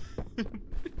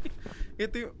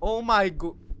 Ito yung... Oh my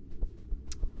god.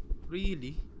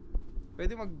 Really?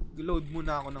 Pwede mag-load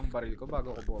muna ako ng baril ko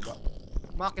bago ako bumaba.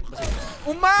 Umakit ba sila?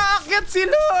 Umakit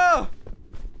sila!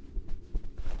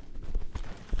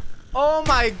 Oh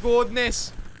my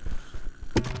goodness!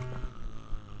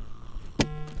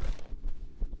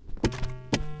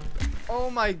 Oh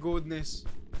my goodness.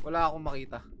 Wala akong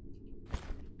makita.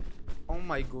 Oh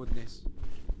my goodness.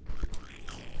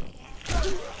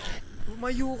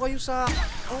 Lumayo kayo sa...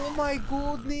 Oh my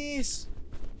goodness.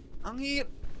 Ang hir...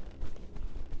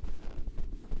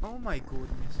 Oh my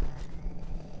goodness.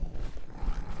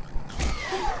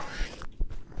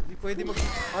 Hindi pwede mag...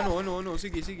 Ano?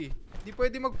 Sige. Hindi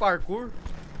pwede mag-parkour.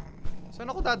 Saan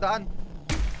ako dadaan?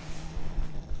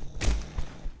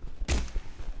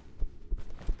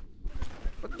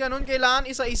 Ba't ganun? Kailangan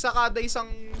isa-isa kada isang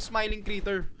smiling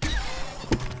critter.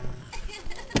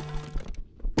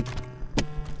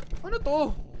 Ano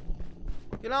to?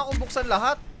 Kailangan kong buksan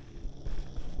lahat.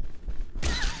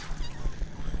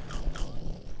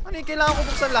 Ano yung kailangan kong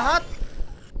buksan lahat?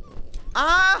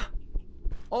 Ah!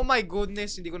 Oh my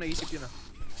goodness, hindi ko naisip yun ah.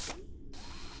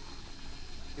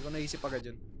 Hindi ko naisip agad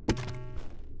yun.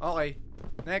 Okay,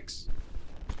 next.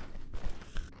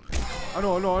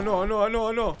 Ano?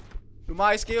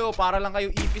 Lumayas kayo para lang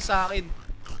kayo ipis sa akin.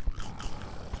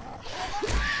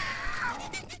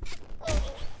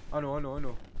 Ano?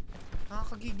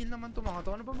 Nakakagigil naman to mga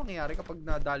to. Ano ba mangyayari kapag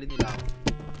nadali nila ako?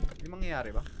 May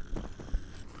mangyayari ba?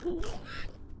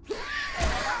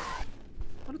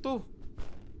 Ano to?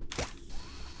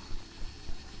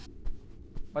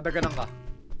 Madaganan ka.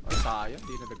 Ay, sayang.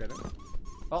 Di nadaganan.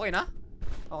 Okay na?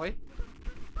 Okay.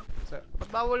 Ba't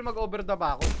bawal mag-over the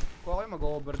back? Kung ako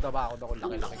mag-over the back ako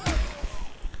laki-laki.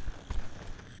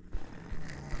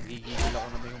 Gigigil ako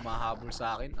na may humahabol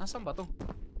sa akin. Asan ba to?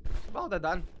 Saan ba ako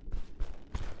dadaan?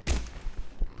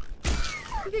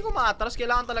 Hindi ko maatras.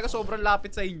 Kailangan talaga sobrang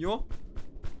lapit sa inyo.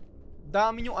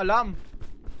 Dami nyo alam.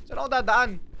 Saan ako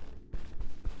dadaan?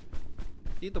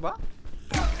 Dito ba?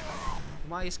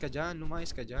 Lumayas ka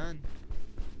dyan.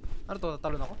 Ano to?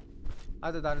 Tatalon ako?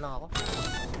 Ah, dadaan lang ako.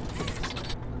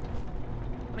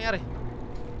 Ano nangyari?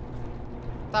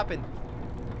 What happened?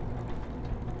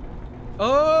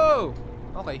 Oh!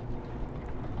 Okay.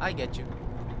 I get you.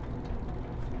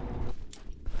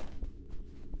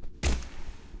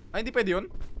 Ay, hindi pwede yun?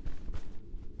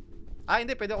 Ah,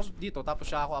 hindi. Pwede ako dito. Tapos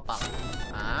siya ako apak.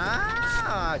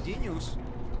 Ah! Genius.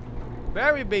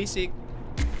 Very basic.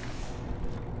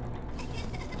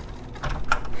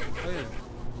 Ayun.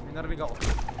 May narinig ako.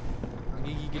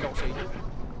 Nangigigil ako sa inyo.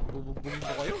 Bubugbungin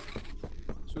ko kayo.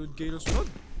 Sunod kayo ng sunod.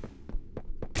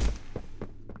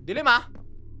 Dilim ah!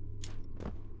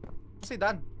 Kasi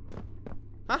daan.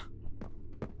 Ha?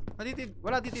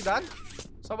 Wala dito daan?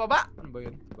 Sa baba? Ano ba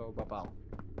yun? Bababa pa ako.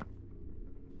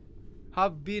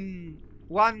 Have been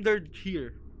wandered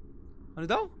here. Ano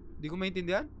daw? Hindi ko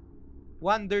maintindihan.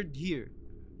 Wandered here.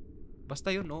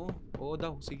 Basta yun, oo. Oo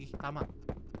daw. Sige, tama.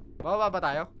 Bababa ba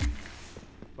tayo?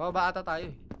 Bababa ata tayo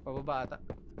eh. Bababa ata.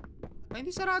 Ay,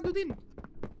 hindi sarado din.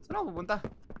 Saan ako pupunta?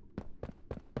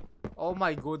 Oh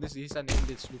my goodness, this is an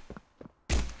endless loop.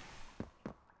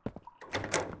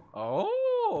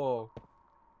 Oh!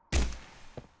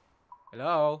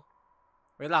 Hello?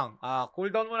 Wait lang.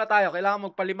 Cooldown muna tayo. Kailangan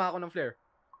magpalima ako ng flare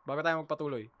bago tayo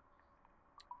magpatuloy.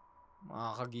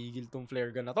 Makakagigil tong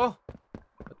flare gun na to.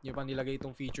 Ba't nyo pa nilagay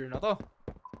itong feature na to?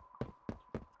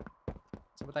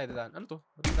 Saan ba tayo dadaan? Ano to?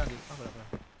 Ba't dadaan dito? Ah, wala.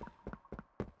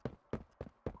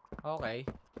 Okay.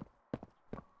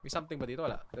 May something ba dito?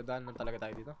 Wala. Dadaan lang talaga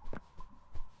tayo dito.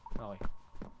 Okay.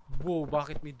 Wow,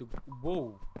 bakit may dug...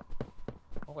 Wow.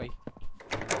 Okay.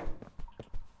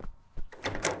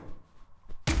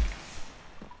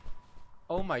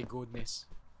 Oh my goodness.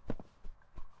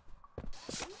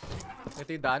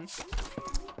 Ito yung daan?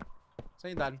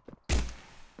 Saan yung daan?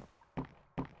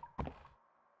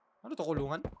 Ano to,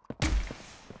 kulungan?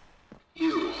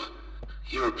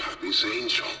 You're Pappy's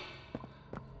angel.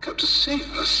 Come to save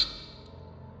us.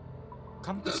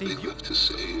 Come to Nothing save you? left to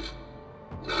save.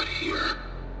 Not here.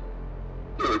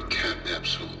 Lord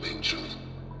Catnap's home, Angel.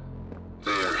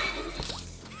 Their home.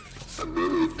 A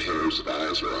myriad pairs of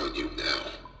eyes are on you now.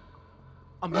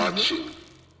 Watching,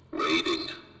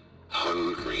 waiting,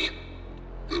 hungry.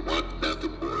 They want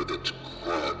nothing more than to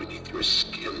crawl beneath your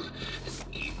skin and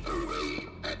eat away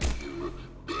at you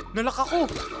bit Nalak by ako.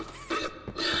 little bit.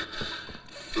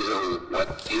 Fill what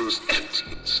is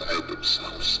empty inside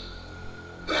themselves.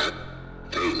 That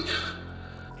thing,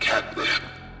 Catnap.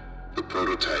 The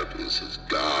prototype is his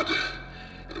god,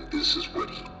 and this is what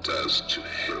he does to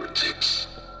heretics.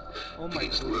 Oh my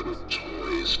These God. little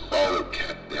toys follow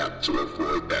Catnap to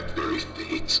avoid that very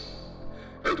fate.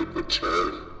 And in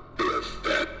return, they are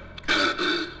fed.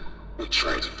 We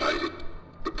try to fight it.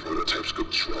 The prototype's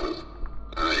control.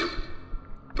 I am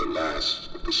the last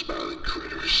of the smiling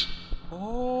critters.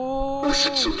 Oh!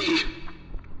 Listen to me.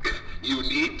 You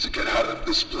need to get out of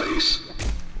this place.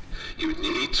 You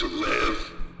need to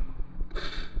live.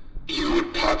 You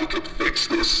and Poppy could fix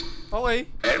this. Okay.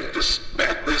 End this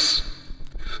madness.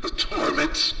 The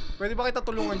torment. Pwede ba kita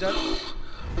tulungan dyan?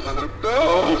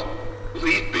 No.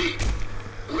 Leave me.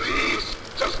 Please.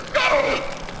 Just go.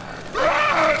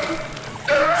 Run.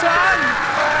 Saan?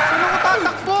 Saan ako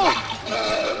tatakbo?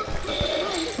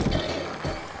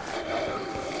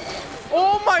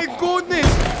 Oh my goodness!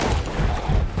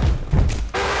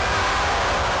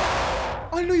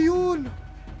 Ano yun?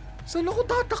 Saan ako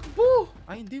tatakbo?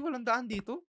 Ay, hindi. Walang daan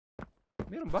dito.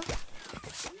 Meron ba?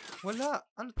 Wala.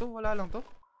 Ano to? Wala lang to.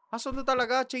 Haso na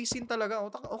talaga. Chasing talaga.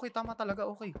 Okay, tama talaga.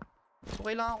 Okay. So,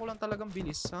 kailangan ko lang talagang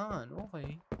bilisan.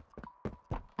 Okay.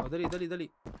 Oh, dali. Dali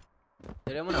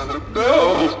mo na. No.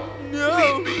 No!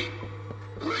 Leave me.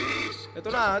 Please. Ito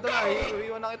na.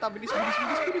 Iwan na kita. Bilis.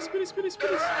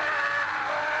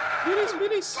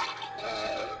 Bilis.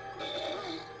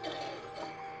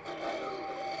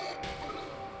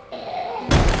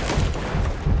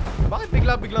 Bakit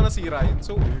bigla nasira yun?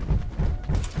 So weird.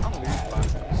 Ang weird pa.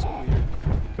 So weird.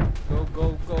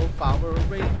 Go, Power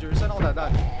Rangers. Saan ako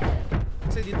dadaan?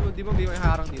 Kasi dito, di ba may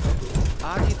harang dito?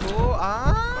 Dito.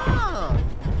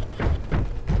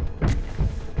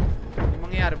 Yung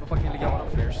mangyayari pa pag niligyan ko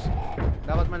ng flares.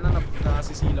 Dapat man lang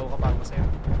nasisilaw ka para masaya.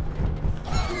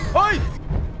 Hoy!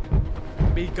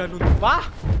 May ganun pa?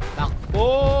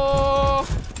 Takbo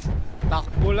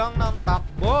lang ng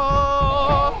takbo.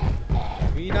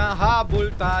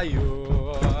 Hinahabol tayo.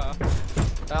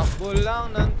 Takbo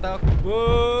lang ng takbo.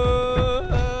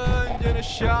 Diyan na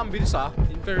siya. Ang bilis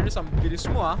In fairness, ang bilis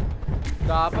mo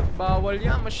Dapat bawal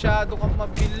yan. Masyado kang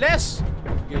mabilis.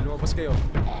 Okay, lumabas kayo.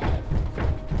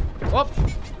 Op!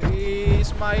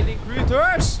 Smiling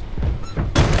critters!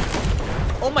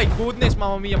 Oh my goodness,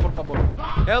 Mamma Mia, por favor.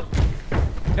 Help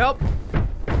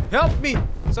me!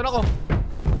 Saan ako?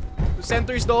 The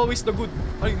center is always the good.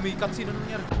 Ay, may cutscene na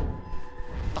nangyari.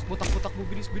 Takbo.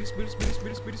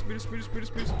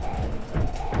 Bilis.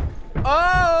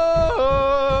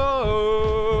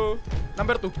 Oh!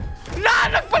 Number 2.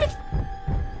 Nagpalit!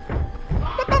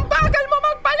 Ba't ang bagal mo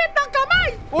magpalit ng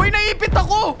kamay? Uy, naipit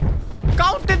ako!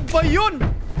 Counted ba yun?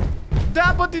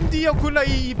 Dapat hindi ako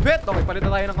naiipit. Okay, palit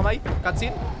na tayo ng kamay.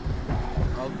 Cutscene.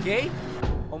 Okay.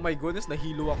 Oh my goodness,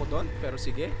 nahilo ako doon. Pero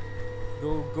sige.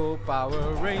 Go,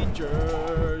 Power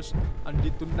Rangers.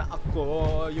 Andito na ako.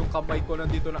 Yung kamay ko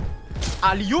nandito na.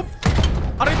 Aliyup!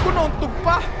 Aray ko, nauntog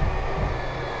pa.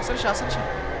 Saan siya?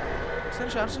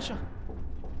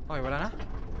 Okay, wala na.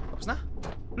 Tapos na.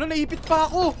 Wala, naipit pa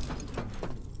ako.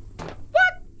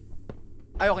 What?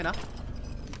 Ay, okay na.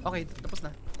 Okay, tapos na.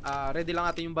 Ready lang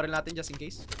natin yung baril natin just in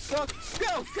case. Go!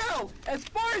 As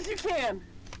far as you can!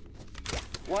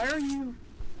 Why are you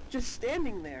just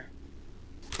standing there?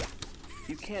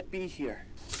 You can't be here.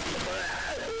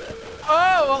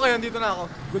 Oh, okay, andito na ako.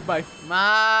 Goodbye.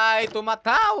 May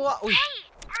tumatawa. Uy. Hey,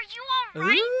 are you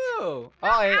alright? Ooh.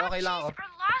 Okay lang ako. Or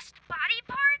lost body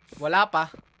parts? Wala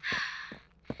pa.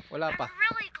 I'm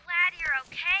really glad you're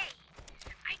okay.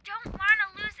 I don't want to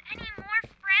lose any more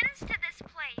friends to this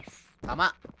place.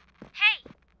 Tama. Hey,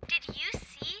 did you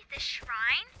see the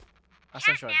shrine?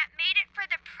 Asan shrine? Catnap made it for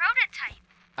the prototype.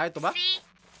 Ito ba? See,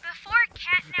 before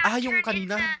Catnap Yung turned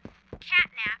kanina. into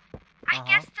Catnap, I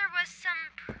guess there was some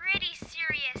pretty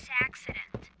serious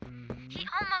accident. He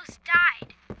almost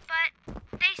died, but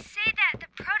they say that the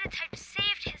prototype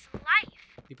saved his life,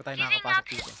 Di pa tayo giving nakakapasok up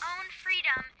his dito. own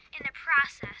freedom in the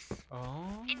process.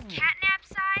 Oh. In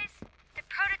Catnap's eyes, the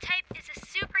prototype is a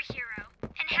superhero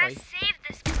and has Okay. saved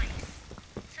this place.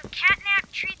 So Catnap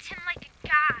treats him like a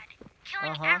god,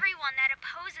 killing everyone that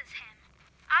opposes him,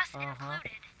 us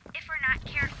included, if we're not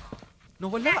careful.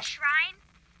 Nawala. That shrine,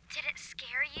 did it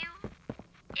scare you?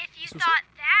 If you thought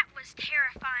that was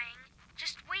terrifying,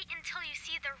 just wait until you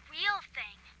see the real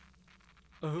thing.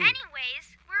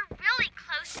 Anyways, we're really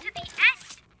close to the end.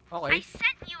 Okay. I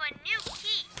sent you a new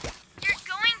key. You're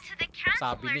going to the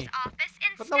counselor's office Ba't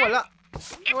instead. nawala?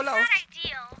 It's Nawala, not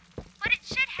ideal, but it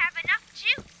should have enough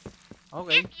juice.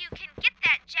 Okay. If you can get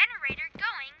that generator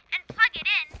going and plug it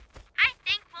in, I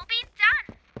think we'll be done.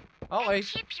 Okay. And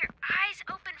keep your eyes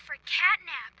open for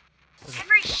catnap.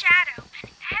 Every shadow and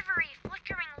every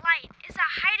flickering light is a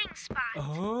hiding spot.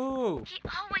 Oh. He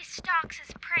always stalks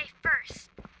his prey first.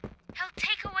 He'll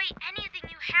take away anything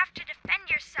you have to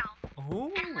defend yourself. Oh.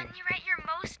 And when you're at your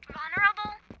most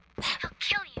vulnerable, he'll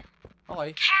kill you.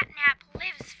 Okay. Catnap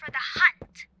lives for the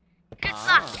hunt. Good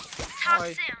luck. Talk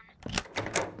Okay. soon.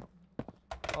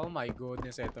 Oh my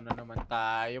goodness, eto na naman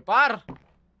tayo, par!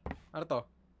 Ano to?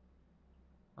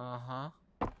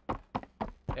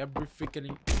 Every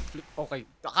flickering... Okay.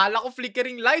 Akala ko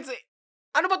flickering lights eh.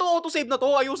 Ano ba to autosave na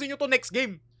to? Ayusin nyo to next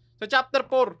game. Sa chapter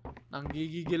 4.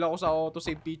 Nanggigigil ako sa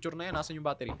autosave feature na yan. Nasaan yung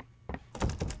battery?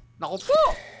 Naku po!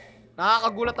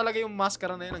 Nakakagulat talaga yung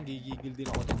maskara na yan. Nanggigigil din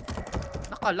ako dun.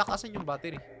 Nakalakasan yung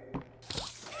battery.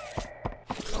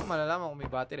 Saan malalaman kung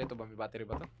may battery? Ito ba? May battery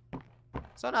ba to?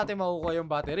 Saan natin makukuha yung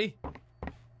battery?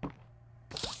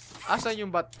 Asan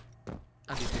yung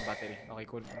andito yung battery. Okay,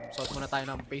 cool. Suot muna tayo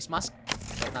ng face mask.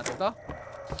 Suot natin to.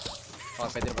 Okay,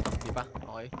 pwede ba ito? Di pa?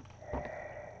 Okay.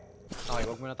 Okay,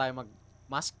 wag muna tayo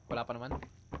mag-mask. Wala pa naman.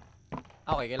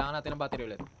 Okay, kailangan natin ng battery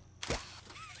ulit.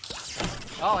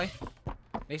 Okay.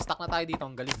 May stock na tayo dito.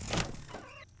 Ang galing.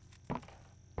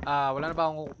 Wala na ba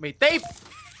akong... May tape!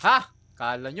 Ha?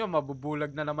 Kala nyo,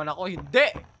 mabubulag na naman ako. Hindi!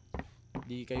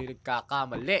 Hindi kayo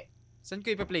nagkakamali. Saan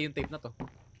ko ipa-play yung tape na to?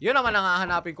 Yun naman ang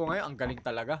hahanapin ko ngayon. Ang galing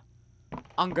talaga.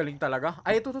 Ang galing talaga.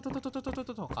 Ay, ito.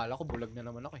 Kala ko bulag na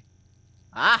naman ako eh.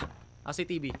 Si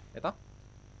TV. Ito?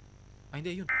 Ay,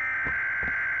 hindi. Yun.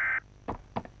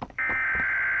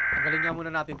 Ang galing nga muna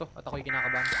natin to. At ako'y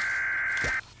kinakabahan.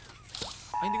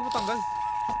 Ay, hindi ko matanggal.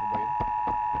 Ano ba yun?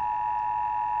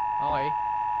 Okay.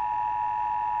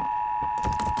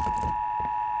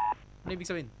 Ano ibig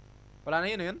sabihin? Wala na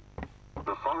yun.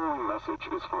 The following message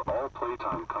is for all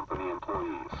Playtime Company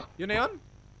employees. Yun na yun?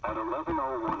 At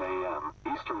 11:01 a.m.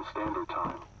 Eastern Standard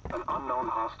Time, an unknown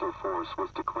hostile force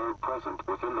was declared present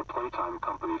within the Playtime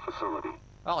Company facility.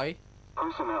 Okay.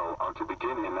 Personnel are to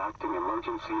begin enacting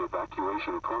emergency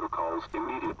evacuation protocols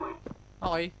immediately.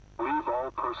 Okay. Leave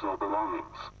all personal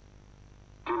belongings.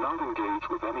 Do not engage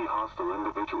with any hostile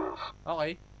individuals.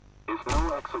 Okay. If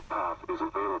no exit path is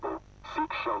available,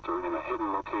 seek shelter in a hidden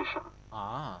location.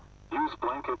 Use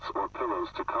blankets or pillows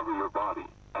to cover your body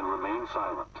and remain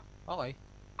silent. Okay.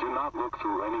 Do not look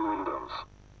through any windows.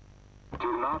 Do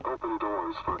not open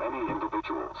doors for any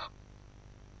individuals.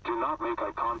 Do not make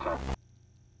eye contact.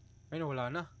 Ay, wala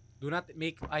na. Do not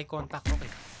make eye contact. Okay.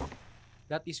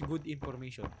 That is good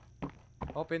information.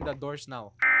 Open the doors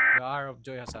now. The hour of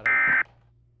joy has arrived.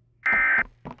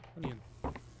 Ano yun?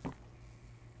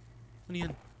 Ano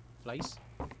yun? Flies?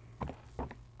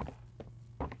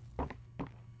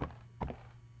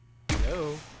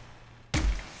 Hello?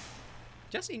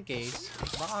 Just in case.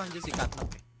 Baka nandiyan si Catnap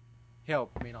eh.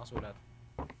 Help. May nakasulat.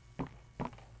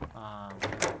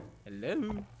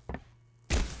 Hello?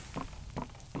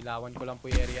 Ilawan ko lang po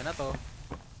yung area na to.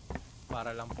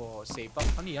 Para lang po safe up.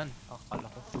 Ano yan? Akala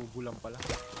ko tubo lang pala.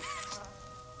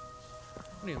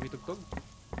 Ano yun? May tugtog?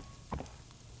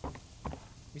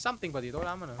 May something ba dito?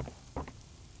 Wala man ah.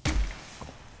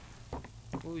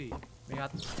 Uy. May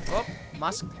hat. Oh!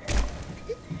 Mask.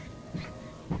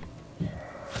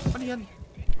 Ano yan?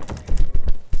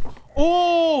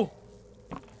 Oh!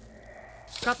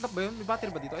 Catnap ba yun? May battery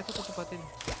ba dito? Ito battery.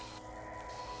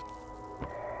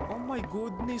 Oh my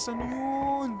goodness, ano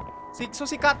yun? So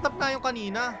si Catnap nga yung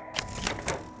kanina.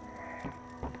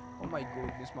 Oh my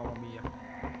goodness, Mama Mia.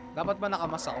 Dapat ba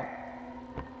nakamas ako?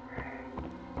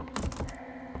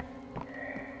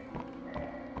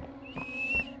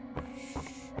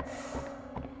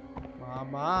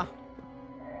 Mama.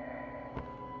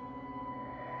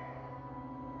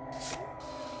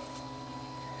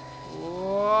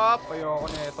 Whoop, ayoko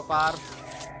na ito, par.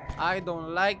 I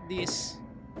don't like this.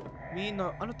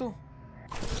 Mino, ano to?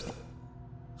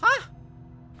 Ha?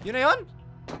 Yun na yun?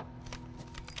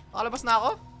 Nakalabas na ako?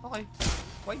 Okay.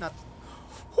 Why not?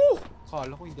 Whew!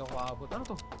 Kala ko hindi ako aabot. Ano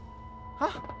to? Ha?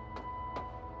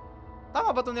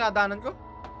 Tama ba itong niladaanan ko?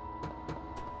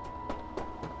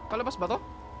 Palabas ba to?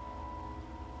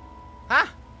 Ha?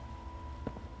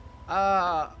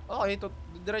 Okay,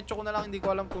 diretso ko na lang, hindi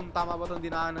ko alam kung tama ba 'tong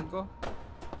dinaanan ko.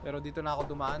 Pero dito na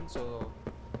ako dumaan, so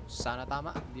sana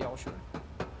tama, hindi ako sure.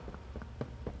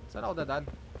 Saan ako dadaan?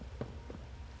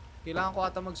 Kailangan ko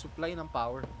ata mag-supply ng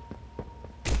power.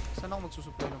 Saan ako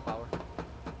magsusupply ng power?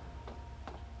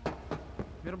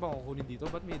 Meron bang kukunin dito?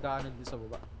 Ba't may daanan din sa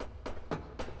baba?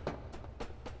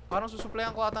 Parang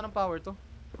susupplyan ko ata ng power to.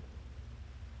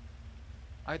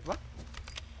 Ayot ba?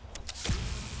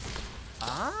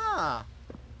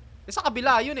 Sa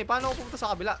kabila yun eh. Paano ako pumunta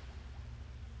sa kabila?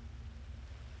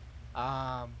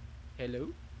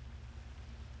 Hello?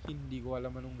 Hindi ko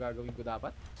alam anong gagawin ko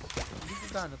dapat. Hindi ko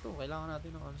gana to. Kailangan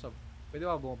natin ng ano sa... Pwede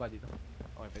ba bumaba dito?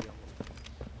 Okay, pwede ako.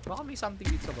 Baka may something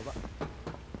dito sa baba.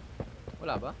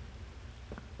 Wala ba?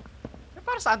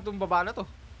 Para saan itong baba na to?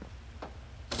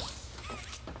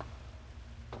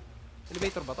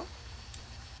 Elevator ba to?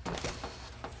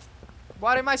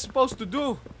 What am I supposed to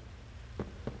do?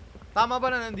 Tama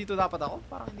ba na nandito dapat ako?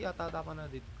 Parang hindi ata dapat na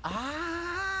dito.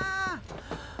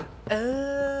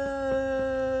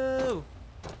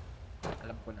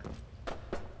 Alam ko na.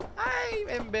 I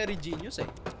am very genius eh.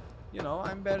 You know,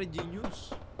 I'm very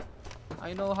genius.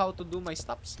 I know how to do my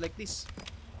stops like this.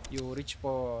 You reach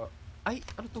for... Ay,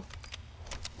 ano to?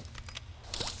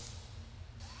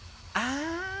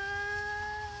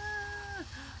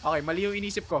 Okay, mali yung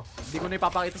inisip ko. Hindi ko na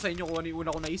ipapakita sa inyo kung ano yung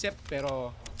una ko naisip. Pero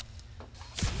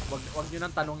wag nyo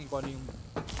nang tanongin ko ano yung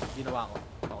ginawa ko.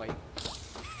 Okay?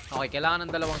 Okay, kailangan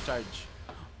ng dalawang charge.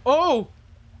 Oh!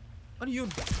 Ano yun?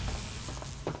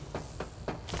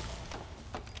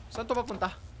 Saan to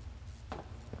papunta?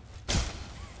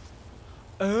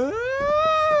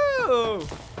 Oh!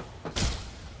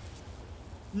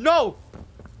 No!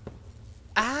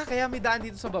 Kaya may daan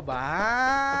dito sa baba.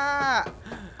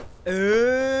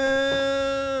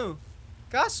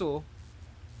 Kaso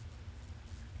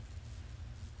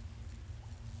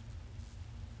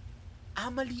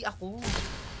mali ako.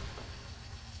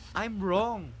 I'm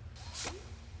wrong.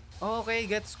 Okay,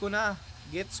 gets ko na.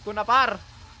 Gets ko na, par.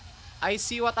 I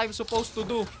see what I'm supposed to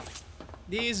do.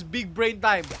 This is big brain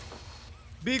time.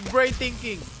 Big brain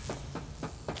thinking.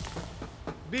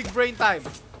 Big brain time.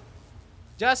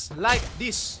 Just like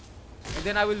this. And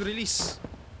then I will release.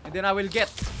 And then I will get.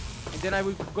 And then I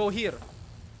will go here.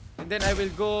 And then I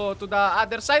will go to the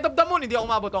other side of the moon. Hindi ako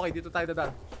umabot. Okay, dito tayo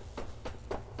dadaan.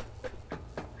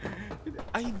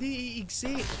 Ay, hindi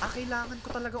iigsi. Kailangan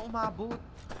ko talaga umabot.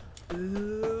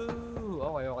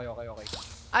 Okay.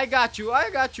 I got you.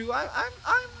 I'm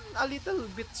a little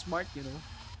bit smart, you know.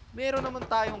 Meron naman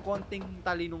tayong konting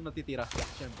talinong natitira.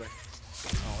 Siyempre.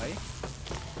 Okay.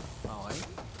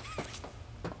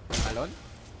 Talon.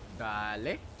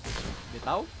 Dale.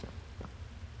 Bitaw.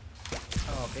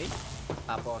 Okay.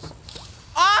 Tapos.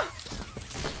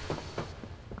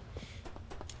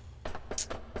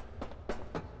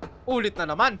 Ulit na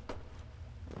naman.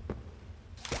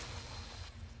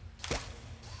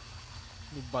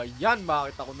 Ano ba yan?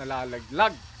 Bakit ako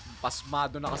nalalaglag?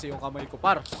 Pasmado na kasi yung kamay ko,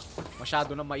 par.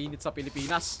 Masyado na mainit sa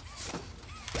Pilipinas.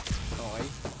 Okay.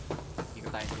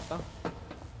 Ikot tayo dito.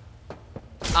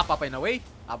 Up and away.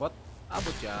 Abot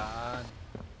yan.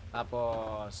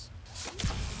 Tapos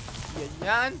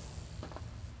yan.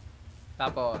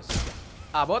 Tapos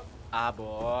abot.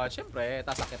 Siyempre,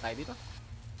 tas akit tayo dito.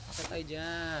 Akit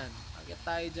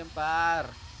tayo dyan, par.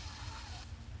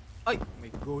 Ay, my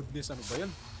goodness, ano ba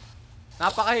yun?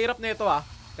 Napakahirap na ito,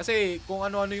 kasi kung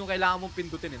ano-ano yung kailangan mong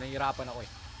pindutin, nahihirapan ako eh.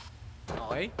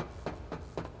 Okay.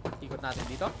 Ikot natin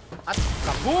dito. At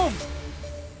kaboom!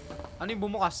 Ano yung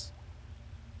bumukas?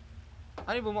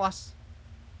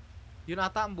 Yun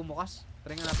ata ang bumukas.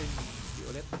 Try nga natin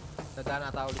ulit. Dadaan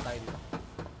ata ulit tayo dito.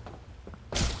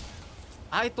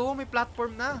 Ito, may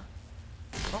platform na.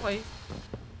 Okay.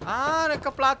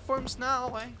 Nagka-platforms na.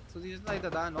 Okay. So, dito tayo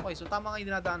dadaan. Okay, so tama nga yung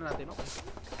dinadaanan natin. Okay.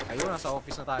 Ayun, nasa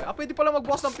office na tayo. Pwede pala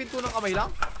magbukas ng pinto ng kamay lang?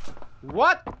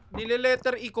 What?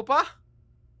 Nile-letter E ko pa?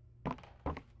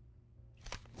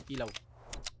 Ilaw.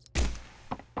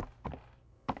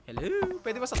 Hello?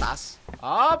 Pwede ba sa taas?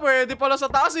 Pwede pala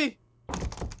sa taas eh.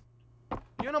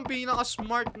 Yun ang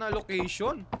pinaka-smart na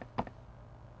location.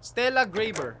 Stella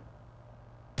Graver.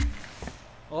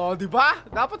 Diba?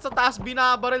 Dapat sa taas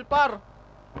binabaril, par.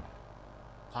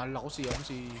 Kala ko si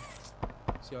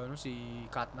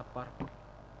Catnap, par.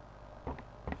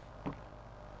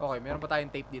 Okay, meron pa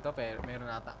tayong tape dito, pero meron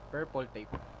ata. Purple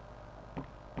tape.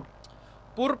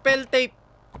 Purple tape.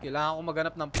 Kailangan ko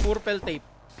maghanap ng purple tape.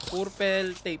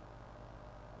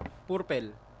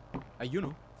 Purple.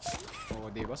 Ayun,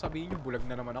 diba? Sabihin nyo, bulag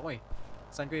na naman ako eh.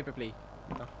 Saan ko ipe-play?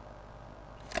 Dito.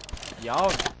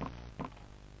 Yawn.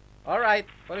 Alright.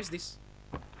 What is this?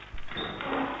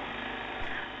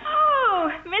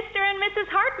 Mrs.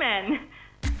 Hartman.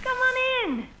 Come on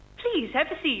in. Please, have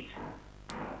a seat.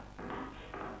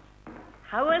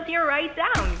 How was your ride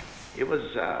down? It was,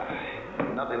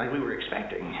 nothing like we were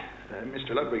expecting.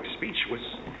 Mr. Ludwig's speech was,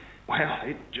 well,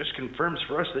 it just confirms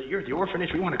for us that you're the orphanage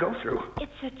we want to go through.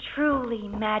 It's a truly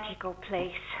magical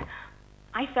place.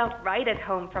 I felt right at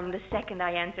home from the second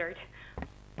I entered.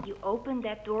 You open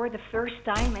that door the first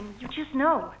time and you just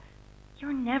know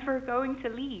you're never going to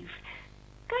leave.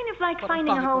 Kind of like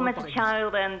finding a home as a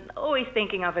child and always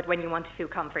thinking of it when you want to feel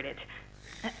comforted.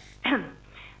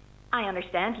 I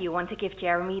understand you want to give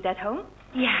Jeremy that home?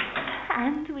 Yes,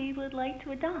 and we would like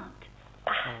to adopt.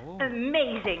 Oh.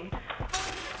 Amazing.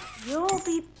 You'll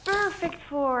be perfect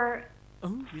for...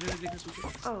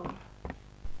 Oh.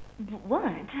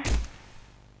 What?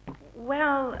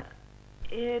 Well,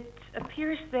 it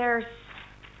appears there's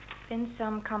been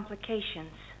some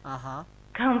complications. Uh-huh.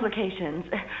 Complications?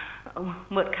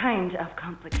 What kind of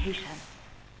complications?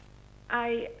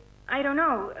 I don't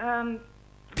know.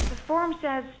 The form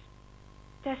says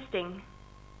testing.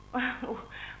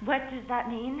 What does that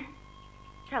mean?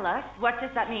 Tell us, what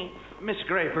does that mean? Miss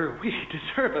Graver, we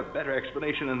deserve a better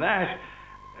explanation than that.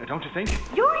 Don't you think?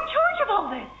 You're in charge of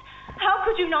all this! How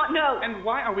could you not know? And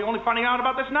why are we only finding out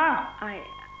about this now? I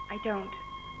don't.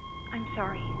 I'm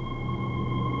sorry.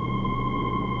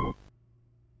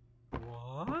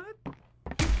 What?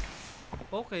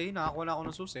 Okay, nakakuha na ako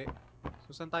ng susi.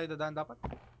 So, saan tayo dadaan dapat?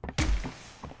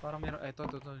 Parang meron... Ito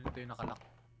yung nakalak.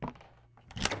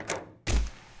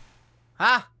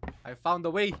 Ha! I found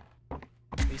a way!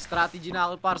 May strategy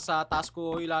na ako para sa task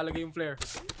ko ilalagay yung flare.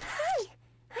 Hi!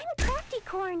 I'm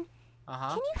Craftycorn.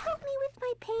 Uh-huh. Can you help me with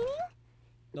my painting?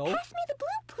 No? Pass me the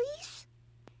blue, please.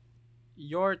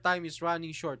 Your time is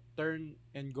running short. Turn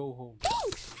and go home.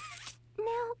 Thanks.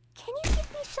 Now, can you give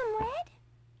me some red?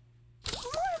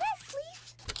 More red, please.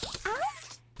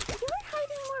 Out? You're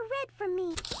hiding more red from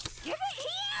me. Give it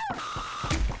here!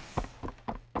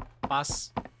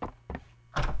 Pass.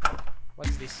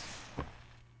 What's this?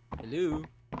 Hello?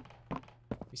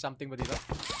 May something ba dito?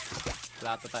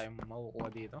 Wala ata tayong makukuha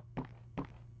dito.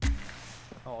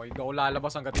 Okay, hindi ako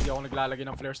lalabas hanggat hindi ako naglalagay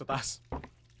ng flare sa taas.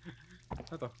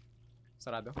 Ano to?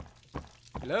 Sarado?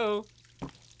 Hello?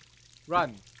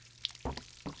 Run!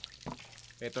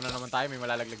 Ito na naman tayo, may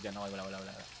malalaglag dyan. Okay, wala.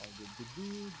 Oh,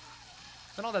 good.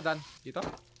 Saan ako dadan? Dito?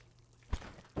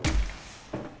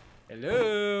 Hello?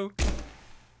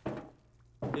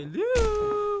 Hello?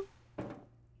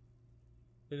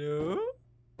 Hello?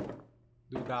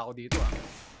 Duda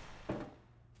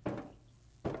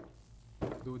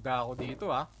ako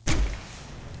dito ah.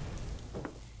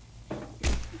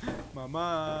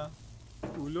 Mama,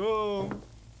 tulong.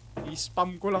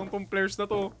 I-spam ko lang tong flares na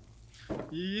to.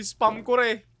 I-spam ko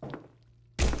re.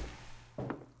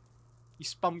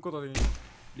 I-spam ko to.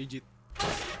 Legit.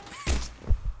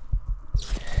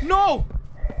 No!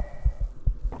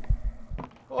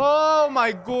 Oh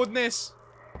my goodness.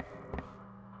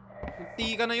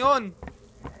 Hindi ka na yon.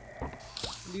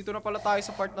 Dito na pala tayo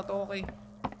sa part na to, okay.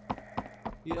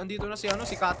 Andito na si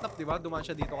Catnap, di ba? Dumaan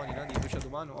siya dito kanina. Dito siya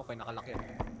dumaan. Okay, nakalaki.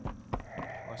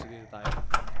 O, so dito tayo.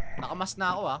 Nakamas na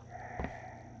ako, ah.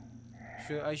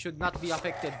 I should not be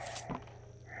affected.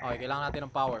 Okay, kailangan natin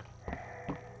ng power.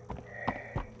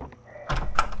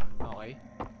 Okay.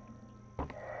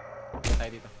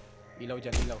 Tayo dito. Ilaw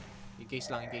dyan, ilaw. In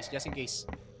case lang, in case. Just in case.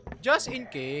 Just in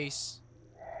case.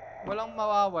 Walang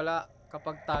mawawala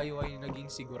kapag tayo ay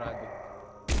naging sigurado.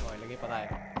 Okay, lagay pa tayo.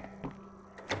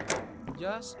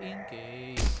 Just in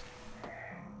case.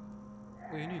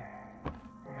 Uy, ano yun?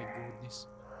 Oh my goodness.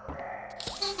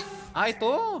 Ah,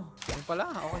 ito! Ayun pala.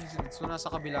 Okay, so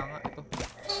nasa kabila nga. Ito.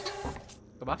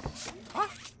 Ito ba? Ha?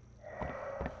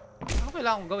 Ano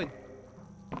kailangan kong gawin?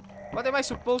 What am I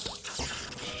supposed...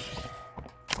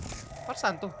 Para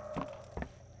saan to?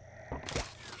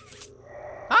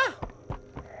 Ha?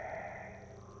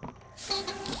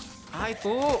 Ah,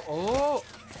 ito! Oh!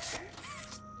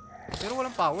 Pero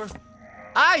walang power.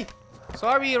 Ay!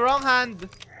 Sorry, wrong hand.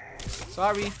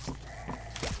 Sorry.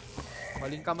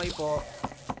 Maling kamay po.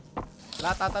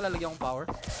 Lahat ata lalagyan kong power.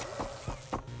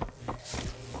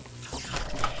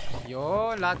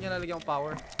 Yun, lahat niya lalagyan kong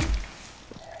power.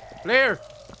 Flare!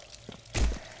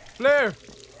 Flare!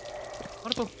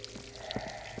 Ano to?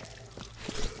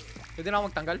 Pwede na ako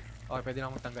magtanggal? Okay, pwede na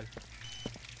ako magtanggal.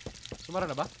 Sumara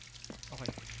na ba? Okay.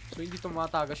 So, hindi to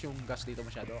matagas yung gas dito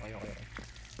masyado. Okay.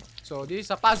 So, this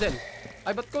is a puzzle.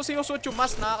 Ay, ba't ko sinusuot yung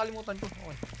mask? Nakakalimutan ko.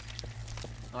 Okay.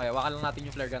 Okay, hawakan lang natin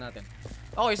yung flare gun natin.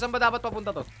 Okay, saan ba dapat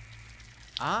papunta to?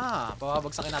 Ah,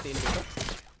 pababagsakin natin yung elevator.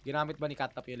 Ginamit ba ni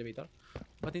Catnap yung elevator?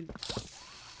 Ba't hindi?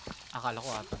 Akala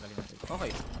ko tanggalin natin.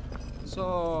 Okay. So,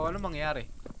 ano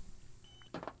mangyayari?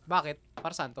 Bakit?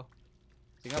 Para saan to?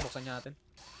 Sige nga, buksan niya natin.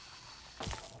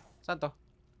 Saan to?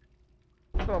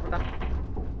 Saan to papunta?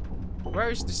 Where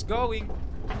is this going?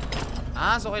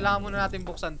 Ah, so kailangan muna natin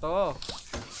buksan to.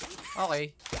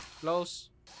 Okay. Close.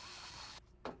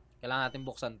 Kailangan natin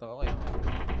buksan to. Okay.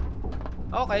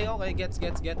 Okay, okay.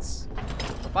 Gets.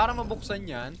 So, para mabuksan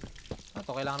yan, ano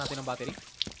to? Kailangan natin ng battery.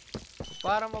 So,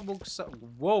 para mabuksan...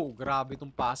 Wow, grabe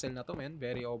itong puzzle na to, man.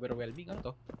 Very overwhelming. Ano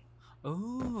to?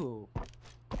 Oh.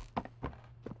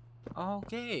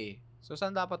 Okay. So,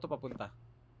 saan dapat to papunta?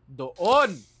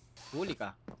 Doon! Huli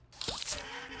ka.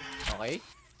 Okay.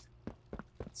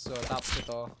 So, tapos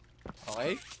ito.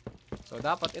 Okay. So,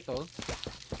 dapat ito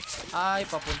ay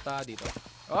papunta dito.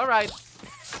 Alright.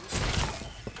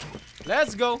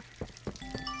 Let's go.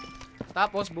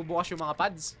 Tapos, bubukas yung mga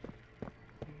pads.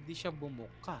 Hindi siya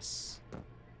bumukas.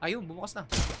 Ayun, bumukas na.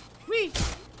 Wee!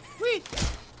 Wee!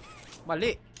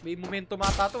 Mali. May momentum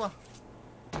ata ito ah.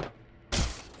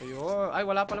 Ayun. Ay,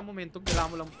 wala palang momentum. Kailangan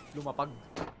mo lang lumapag.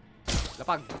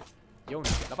 Lapag. Yun.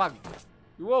 Lapag.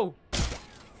 Wow!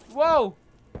 Wow!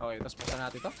 Okay, tapos buksan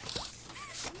natin ito.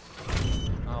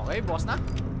 Okay, bukas na.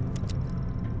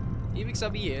 Ibig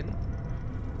sabihin,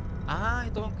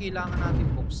 ito ang kailangan natin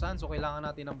buksan. So, kailangan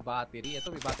natin ng battery. Ito,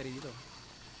 may battery dito.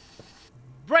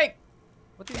 Break!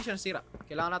 Ba't hindi siya nasira?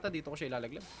 Kailangan natin dito ko siya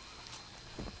ilalaglag.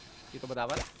 Dito ba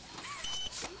dapat?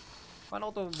 Paano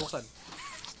ko ito buksan?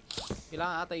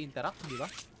 Kailangan ata i-interact, di ba?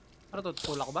 Ano to?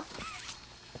 Tulak ko ba?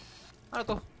 Ano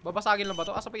to? Babasagin lang ba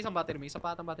to? Asa pa isang battery? May isa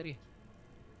pa atang battery.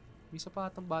 May isa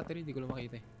pa atang battery. Hindi ko lang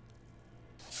makita eh.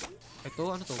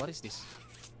 Ito, ano to? What is this?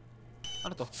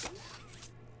 Ano to?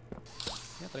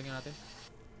 Try nga natin.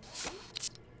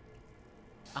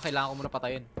 Kailangan ko muna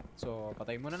patayin. So,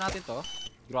 patayin muna natin to.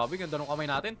 Grabe, ganda nung kamay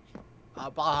natin.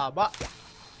 Napakahaba.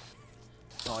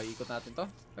 Okay, ikot natin to.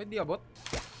 Ay, hindi abot.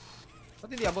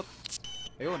 Ba't hindi abot?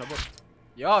 Ayun, abot.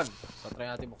 Yon. So, try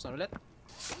natin buksan ulit.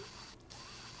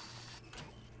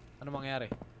 Ano mangyari?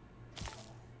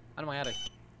 Ano mangyari?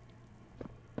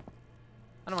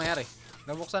 Ano mangyari?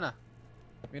 Nabuksan na.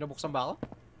 May nabuksan ba ako?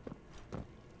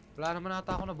 Wala naman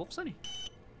ata ako nabuksan eh.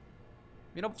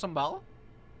 May nabuksan ba ako?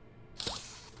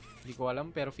 Hindi ko alam,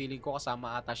 pero feeling ko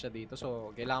kasama ata siya dito.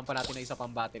 So, kailangan pa natin na isa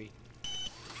pang battery.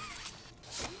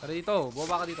 Tara dito,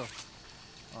 bumaba ka dito.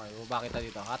 Okay, bumaba kita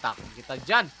dito. Attack kita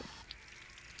dyan.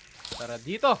 Tara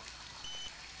dito.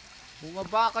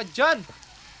 Bumaba ka dyan.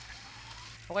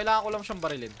 O kailangan ko lang siyang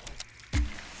barilin.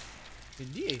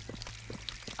 Hindi eh.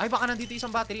 Ay, baka nandito isang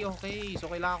battery. Okay, so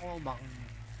kailangan ko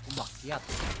umakyat.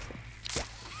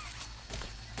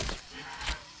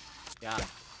 Yan.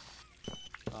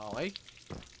 Okay.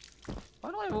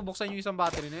 Paano kaya bubuksan yung isang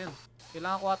battery na yan?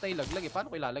 Kailangan ko ata ilaglag eh.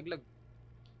 Paano ko ilalaglag?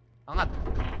 Angat.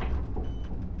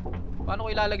 Paano ko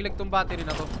ilalaglag tong battery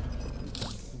na to?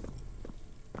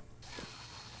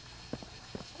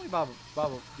 Okay,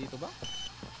 babo. Dito ba?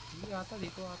 Hindi ata.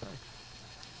 Dito ata eh.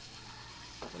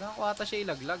 Kailangan ko ata siya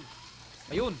ilaglag.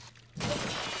 Ayun.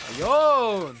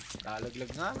 Ayun.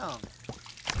 Lalaglag nga lang.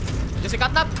 Diyan si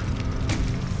Catnap.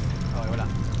 Okay, wala.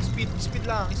 Speed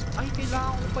lang. Ay,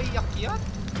 kailangan ko pa iakyat.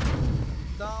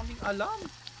 Daming alam.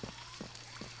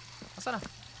 Asa na?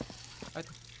 Ay,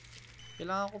 ito.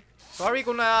 Kailangan ko. Sorry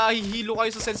kung nahihilo kayo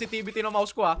sa sensitivity ng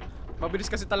mouse ko ha. Mabilis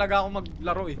kasi talaga ako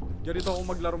maglaro eh. Ganito ako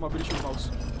maglaro, mabilis yung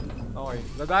mouse. Okay.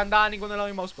 Dadaan-daanin ko na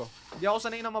lang yung mouse ko. Hindi ako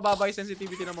sanay na mababa yung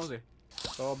sensitivity ng mouse eh.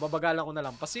 So, babagalan ko na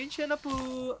lang. Pasensya na po.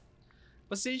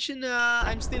 Pasensya na.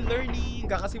 I'm still learning.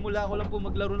 Kakasimula ko lang po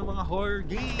maglaro ng mga horror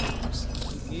games.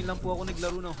 Ngayon lang po ako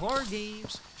naglaro ng horror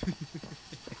games.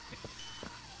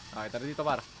 Okay, tara dito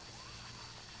para.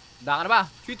 Handa ka na ba?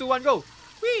 3, 2, 1, go!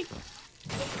 Whee!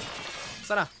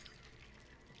 Sana?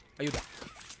 Ayun.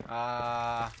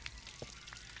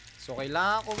 So,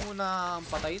 kailangan ko muna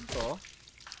patayin to.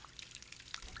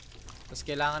 Tapos,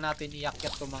 kailangan natin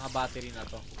iakyat itong mga battery na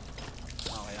to.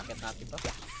 Okay, iakyat natin to.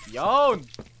 Yun!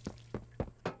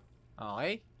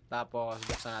 Okay. Tapos,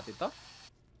 buksan natin to.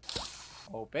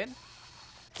 Open.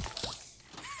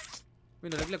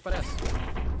 Uy, nalaglag parehas.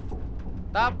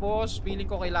 Tapos, feeling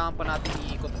ko kailangan pa natin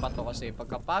iikot pa to kasi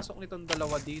pagkapasok nitong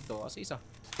dalawa dito, kasi isa.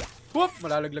 Whoop!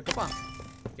 Malalaglag ka pa.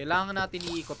 Kailangan natin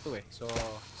iikot to eh. So,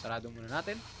 sarado muna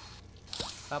natin.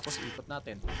 Tapos, iikot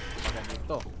natin.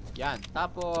 Ganito. Yan.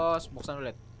 Tapos, buksan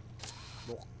ulit.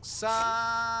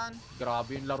 Buksan.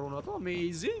 Grabe yung laro na to.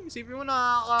 Amazing. Isipin mo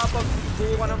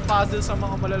nakakapagbuo ka ng puzzle sa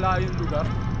mga malalayong lugar.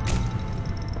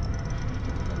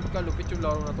 Kalupit yung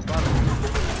laro na to. Para.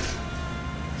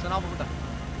 Saan ako pumunta?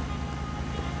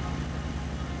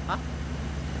 Ha?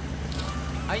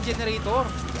 Ay, generator.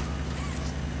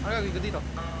 Ano gagawin ko dito?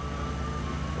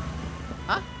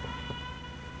 Ha?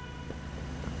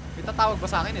 May tatawag ba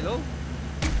sa akin? Hello?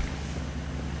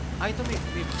 Ay, ito may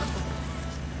ano to?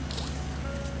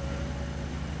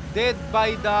 Dead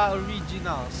by the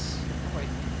originals. Okay.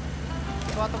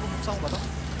 Ito ata, bubuksan ko ba to?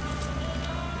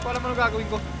 Hindi ko alam ano gagawin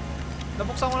ko.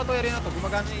 Nabuksan ko na to area na to.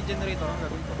 Gumagana yung generator. Ang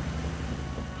gagawin ko.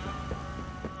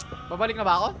 Babalik na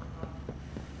ba ako?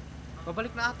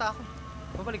 Babalik na ata ako.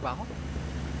 Babalik ba ako?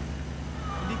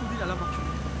 Hindi ko din alam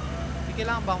actually. Hindi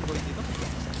kailangan ba akong gawin dito?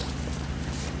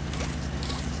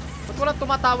 Ba't walang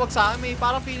tumatawag sa akin?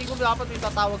 Parang feeling ko dapat may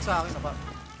tatawag sa akin.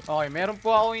 Okay, meron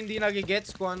po ako hindi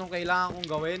nagigets kung anong kailangan kong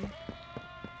gawin.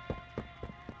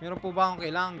 Meron po ba akong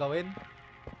kailangan gawin?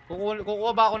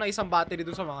 Kukuha ba ako ng isang battery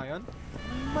dun sa mga yon?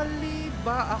 Mali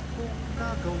ba akong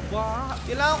nagawa?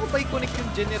 Kailangan ko ba i-connect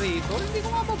yung generator? Hindi ko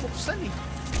nga mabuksan eh.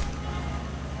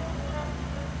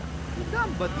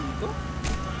 Hanggang ba dito?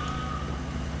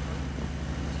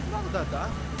 Saan ba ako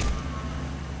dadaan?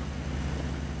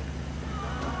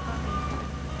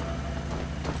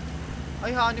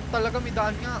 Ay, hanip talaga. May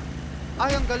daan nga.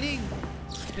 Ay, ang galing.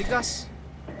 May gas.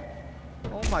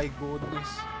 Oh my goodness.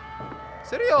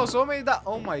 Seryoso? May daan.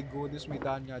 Oh my goodness. May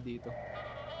daan nga dito.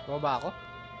 Bawa ba ako?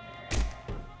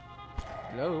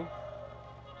 Hello?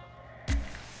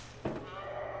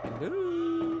 Hello?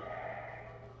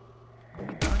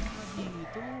 May daan nga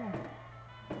dito.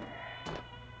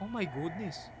 Oh my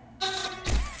goodness.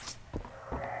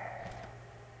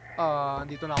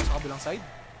 Dito na ako sa kabilang side.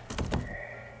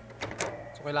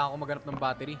 So, kailangan ko maghanap ng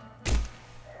battery.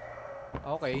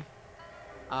 Okay.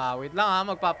 Wait lang ha.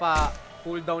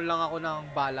 Magpapa-cool down lang ako ng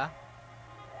bala.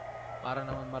 Para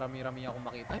naman marami-rami akong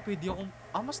makita. Ay, pwede akong...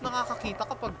 mas nakakakita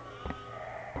kapag...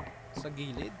 sa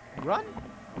gilid. Run?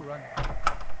 Run.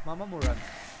 Mama mo, run.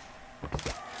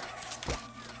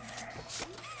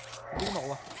 Hindi ko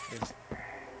makuha. Ayun.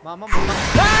 Mama mo, run.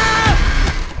 Ah!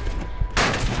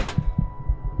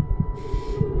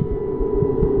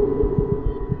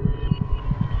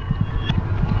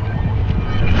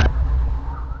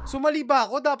 Sumali ba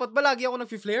ako? Dapat ba lagi ako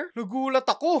nag-flare? Nagulat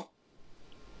ako.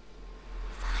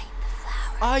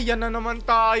 Ay, yan na naman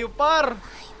tayo, par.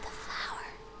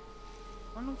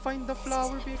 Anong find the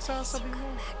flower? Pinagsasabi mo.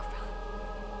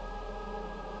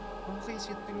 Okay,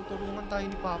 shit. Tinutulungan tayo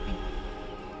ni Papi.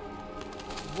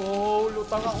 Wow,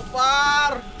 lutang ako,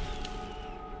 par.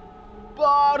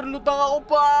 Par, lutang ako,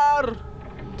 par.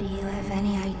 Do you have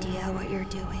any idea what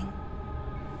you're doing?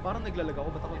 Parang naglalag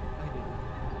ako. Ba't ako? Ay, hindi.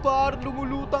 Par,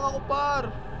 lumulutang ako, par.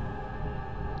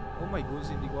 Oh my goodness,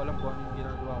 hindi ko alam kung ano yung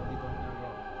ginagawa ko dito.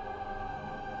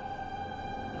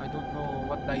 I don't know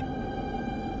what died.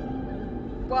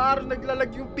 Par, naglalag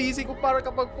yung PC ko para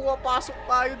kapag pumapasok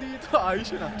tayo dito.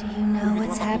 Ayos yun ah. Do you know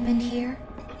what's happened here?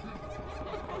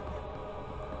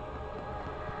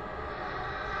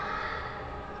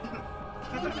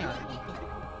 Ano nangyari dito?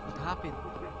 What happened?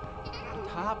 What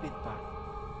happened, par?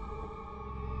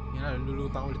 Yan na,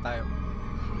 lulutang ulit tayo.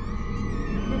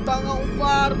 Lutang ako,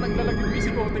 par! Naglalag yung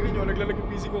PC ko. Tingnan nyo, naglalag yung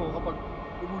PC ko kapag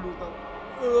lumulutang.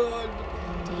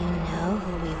 Do you know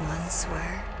who we once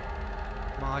were?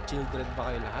 Mga children ba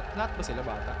kayo lahat? Lahat ba sila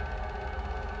bata?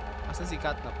 Asan si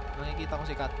Catnap? Nakikita ko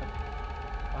si Catnap.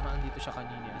 Parang andito siya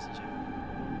kanina. Asan siya?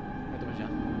 Ito ba siya?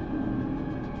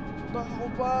 Lutang ako,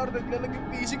 par! Naglalag yung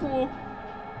PC ko.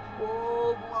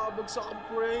 Oh, bumabagsak ang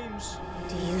frames.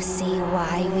 Do you see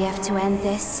why we have to end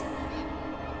this?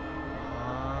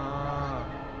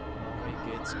 Okay,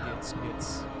 gets.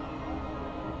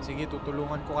 Sige,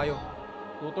 tutulungan ko kayo.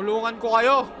 Tutulungan ko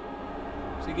kayo!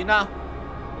 Sige na.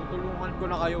 Tutulungan ko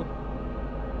na kayo.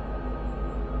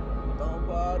 Tama,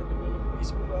 par.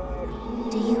 Naglalagpis ko, par.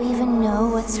 Do you even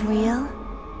know what's real?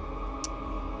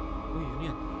 Uy,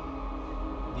 yun yan.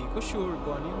 Hindi ko sure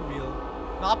kung ano yung real.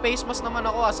 Naka-face mask naman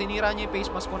ako ah. Sinira niya yung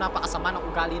face mask ko. Napakasama ng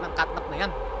ugali ng Catnap na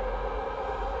yan.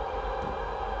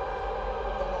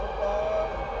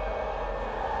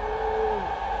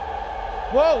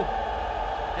 Wow!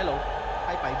 Hello.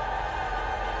 High five.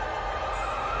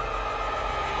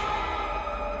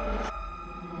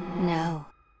 No,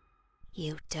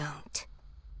 you don't.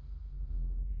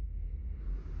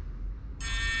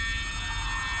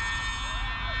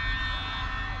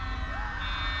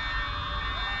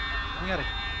 Nangyari?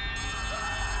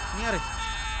 Nangyari?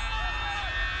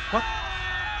 What?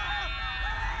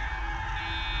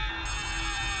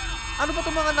 Ano ba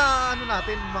itong mga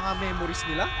natin, mga memories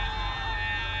nila?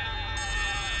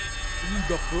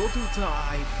 The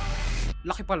prototype.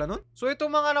 Laki pala nun. So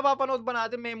itong mga napapanood ba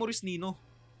natin, memories nino?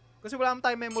 Kasi wala naman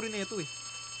tayong memory na ito eh.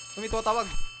 So may tumatawag.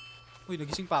 Uy,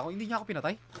 nagising pa ako. Hindi niya ako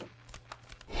pinatay.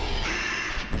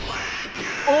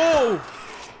 Oh!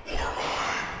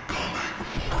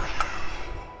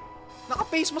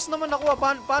 Naka-face mask naman ako ah.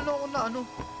 Paano ako na ano?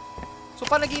 So,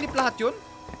 panaginip lahat yun?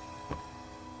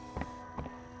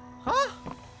 Ha?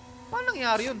 Paano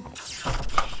nangyari yun?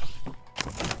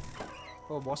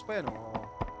 Oh, bukas pa yan, oh.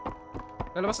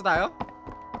 Lalabas na tayo?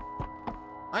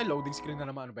 Ay, loading screen na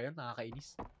naman. Ano ba yan?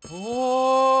 Nakakainis.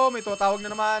 Oh, may tumatawag na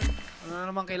naman. Ano na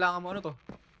naman kailangan mo? Ano to?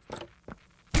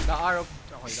 The hour of...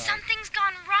 Okay, Something's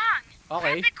gone wrong.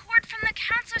 Okay. Grab the cord from the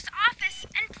counselor's office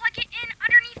and plug it in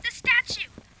underneath the statue.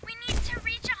 We need to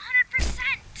reach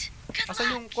 100%. Good Asan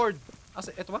luck. yung cord?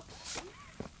 Eto ba?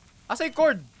 Asa yung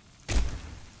cord?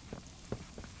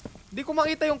 Hindi ko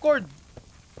makita yung cord.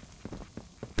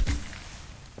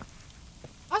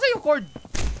 Asa yung cord?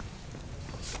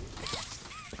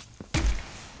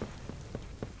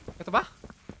 Ito ba?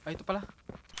 Ay, ito pala.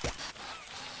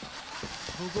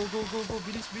 Go, go, go, go, go.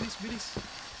 Bilis, bilis, bilis.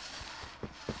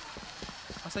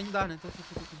 Asan yung daanan? Ito.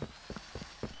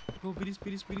 Go, bilis,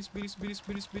 bilis, bilis, bilis, bilis,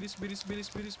 bilis, bilis, bilis, bilis,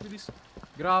 bilis, bilis.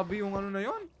 Grabe yung ano na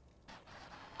yon.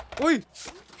 Uy!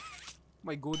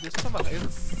 My goodness. Ito ba? Ayun.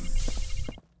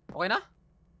 Okay na?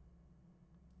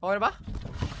 Okay na ba?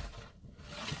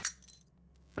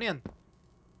 Ano yan?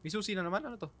 May susi na naman?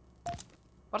 Ano to?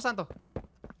 Para saan to?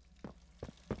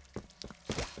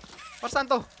 Para saan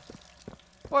to?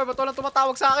 Uy, ba't walang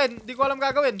tumatawag sa akin? Hindi ko alam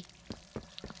gagawin.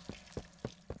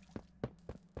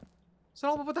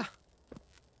 Saan ako pupunta?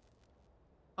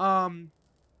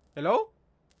 Hello?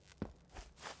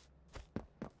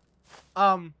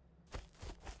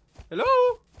 Hello?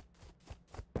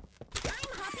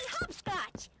 I'm Hoppy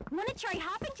Hopscotch. Wanna try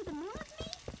hopping to the moon with me?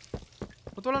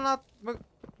 Ba't wala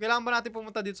kailangan ba natin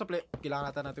pumunta dito sa play?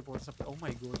 Kailangan natin pumunta sa play. Oh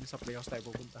my goodness, sa playhouse tayo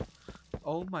pupunta.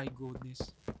 Oh my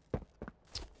goodness.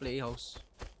 Playhouse.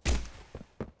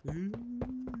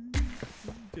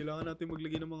 Kailangan natin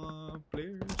maglagay ng mga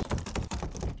players.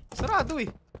 Sarado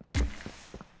eh.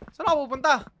 Saan ako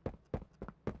pupunta?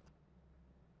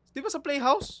 Di ba sa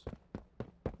playhouse?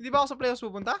 Hindi ba ako sa playhouse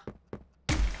pupunta?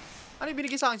 Ano yung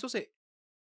binigay sa akin susi?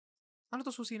 Ano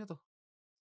to susi na to?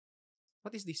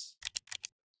 What is this?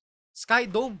 Sky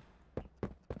Dome.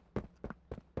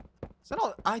 Saan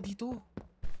ako? Ay, dito.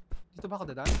 Dito ba ako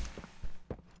dadaan?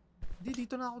 Hindi,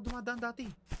 dito na ako dumadaan dati.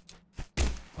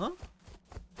 Huh?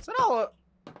 Saan ako?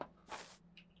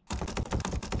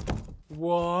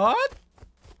 What?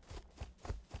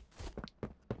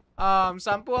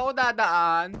 Saan po ako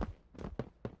dadaan?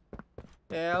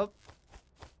 Help.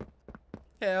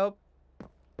 Help.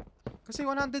 Kasi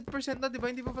 100% na, di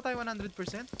ba? Hindi pa tayo 100%?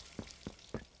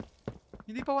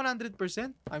 Hindi pa 100%?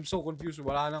 I'm so confused.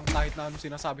 Wala nang kahit na anong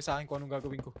sinasabi sa akin kung anong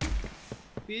gagawin ko.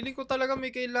 Feeling ko talaga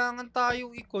may kailangan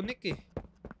tayong i-connect eh.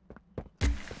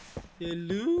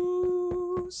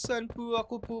 Hello? Saan po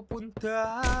ako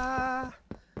pupunta?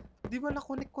 Di ba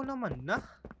na-connect ko naman na?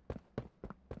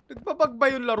 Nagbabag ba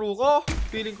yung laro ko?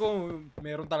 Feeling ko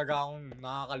meron talaga akong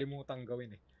nakakalimutan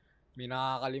gawin eh. May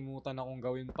nakakalimutan akong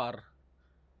gawin par.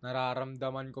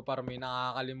 Nararamdaman ko par may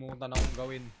nakakalimutan akong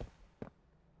gawin.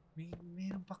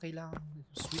 Meron pa kailangan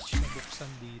switch na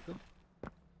buksan dito.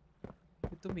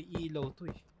 Ito may ilaw to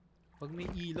eh. Pag may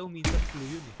ilaw minsan clue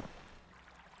yun eh.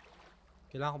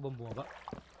 Kailangan ko bang bumaba?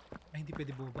 Ay hindi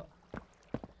pwede bumaba.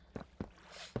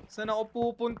 Saan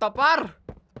ako pupunta par?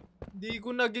 Hindi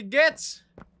ko nagigets.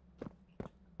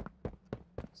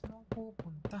 Saan ako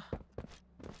pupunta?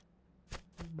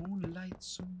 Moonlight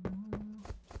sunod.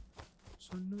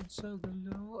 Sunod sa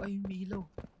galaw. Ay may ilaw.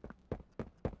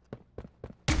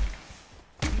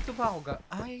 Dito ba ako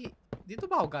dito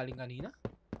ba ako galing kanina?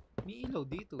 May ilaw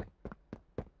dito eh.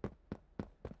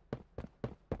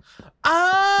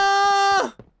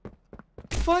 Ah!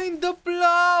 Find the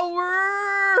flower!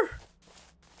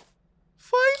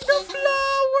 Find the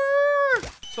flower!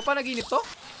 So, panaginip to?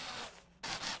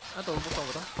 Ano to? Buksan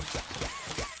ko to?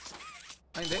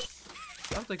 Ay, hindi.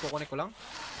 Ano to? Ikukonek ko lang?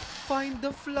 Find the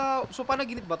flower. So,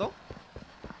 panaginip ba to?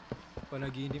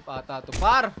 Panaginip ata to.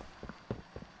 Par!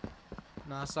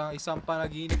 Nasa isang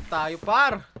panaginip tayo,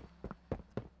 par!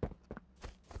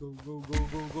 Go, go, go,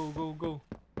 go, go, go, go.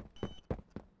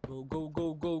 Go, go, go,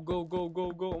 go, go, go, go,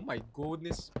 go. Oh my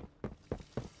goodness.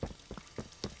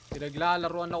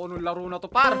 Pinaglalaruan ako nung laro na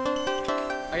to, par.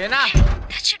 Ayan na.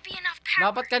 That should be enough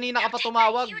power. Dapat kanina ka pa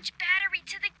tumawag. Huge battery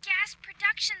to the gas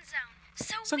production zone.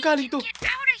 So Saan we galing can to? get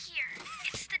out of here.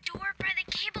 It's the door by the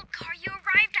cable car you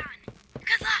arrived on.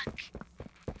 Good luck.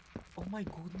 Oh my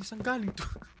goodness, saan galing to?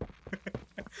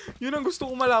 Yun ang gusto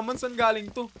ko malaman, saan galing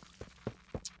to.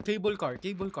 Cable car,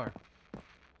 cable car.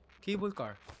 Cable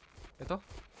car. Ito?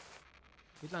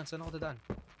 Wait lang, saan ako dadaan?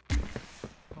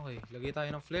 Okay, lagay tayo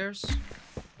ng flares.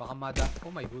 Baka oh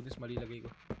my goodness, mali lagay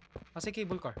ko. Kasi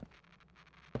cable car.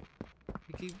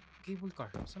 Cable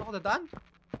car. Saan ako dadaan?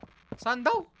 Saan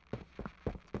daw?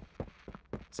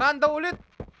 Saan daw ulit?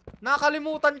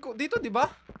 Nakalimutan ko. Dito, di ba?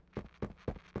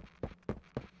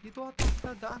 Dito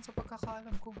ata dadaan sa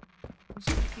pagkakaalam ko. Kung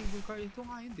saan yung cable car, ito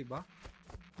nga yun, di ba?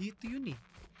 Dito yun eh.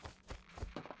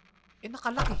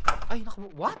 Nakalaki. Ay,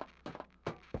 what?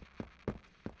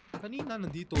 Kanina,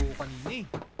 nandito kanina eh.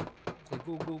 Okay,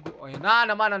 go. Ayun na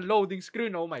naman ang loading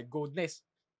screen. Oh my goodness.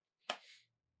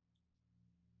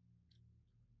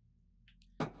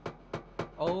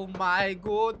 Oh my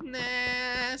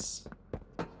goodness.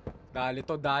 Dali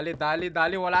to, dali.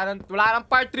 Wala nang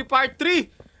part 3.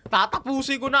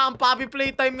 Tatapusin ko na ang Papi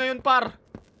Playtime ngayon, par.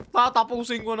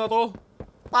 Tatapusin ko na to.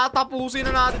 Tatapusin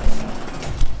na natin.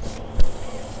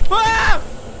 Ah!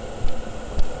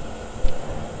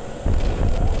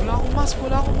 Wala akong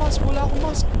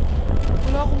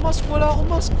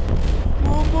mask.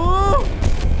 Mama!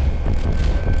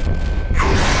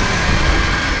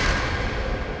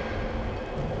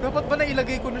 Dapat ba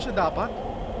nailagay ko na siya dapat?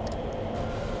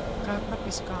 Catnap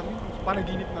is coming.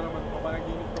 Panaginip na naman.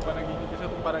 Panaginip. Isa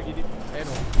itong panaginip. Ayan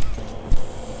o.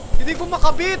 Hindi ko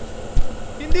makabit!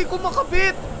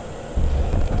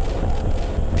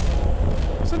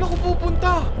 Saan ako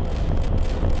pupunta?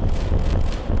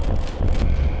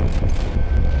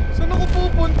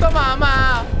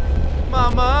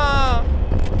 Mama?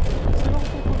 Saan ako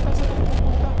pupunta? Saan?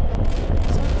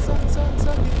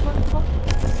 Dito ba?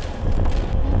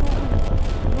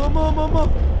 Mama!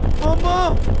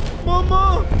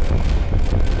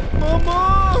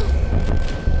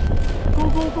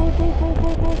 Go!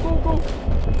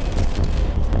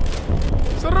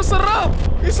 Sara!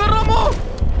 Isara mo!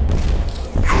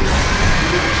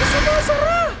 Hindi mo siya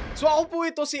sinasara! So ako po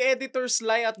ito si Editor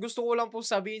Sly at gusto ko lang po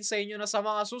sabihin sa inyo na sa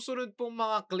mga susunod pong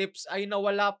mga clips ay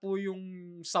nawala po yung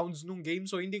sounds nung game.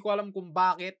 So hindi ko alam kung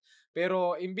bakit.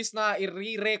 Pero imbis na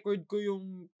i-re-record ko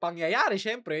yung pangyayari,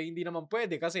 syempre, hindi naman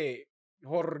pwede kasi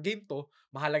horror game to.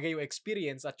 Mahalaga yung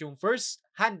experience at yung first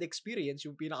hand experience,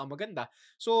 yung pinakamaganda.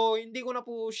 So hindi ko na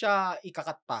po siya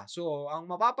ikakat pa. So ang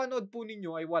mapapanood po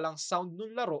ninyo ay walang sound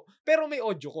nung laro pero may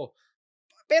audio ko.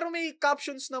 Pero may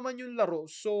captions naman yung laro.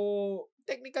 So,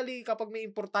 technically, kapag may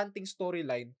importanteng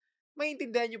storyline,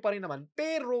 maintindihan nyo pa rin naman.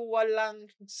 Pero walang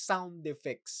sound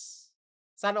effects.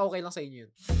 Sana okay lang sa inyo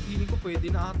yun. Feeling ko pwede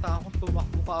na ata akong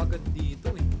tumakbo kaagad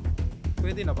dito eh.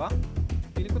 Pwede na ba?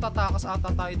 Feeling ko tatakas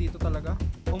ata tayo dito talaga.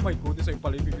 Oh my goodness, ay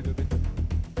pala yung pipinutin.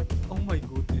 Oh my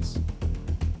goodness.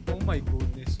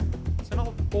 Saan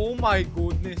ako? Oh my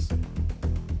goodness.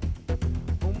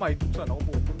 Saan ako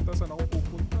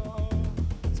pupunta?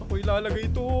 Saan ko ilalagay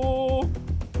ito?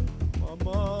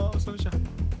 Mama, saan siya?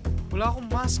 Wala akong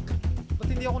mask. Ba't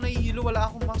hindi ako nahihilo? Wala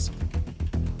akong mask.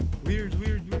 Weird.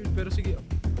 Pero sige.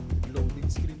 Loading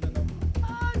screen na naman.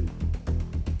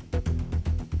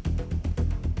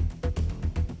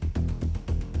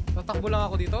 Tatakbo lang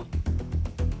ako dito?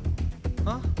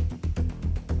 Ha?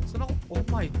 Saan ako? Oh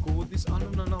my goodness. Ano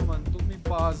na naman to? May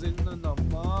puzzle na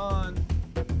naman.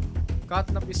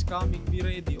 Catnap is coming. Be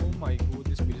ready. Oh my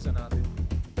goodness. Bilisan natin.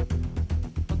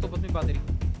 Ba't may battery?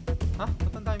 Ha?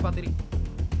 Ba't ang daming battery?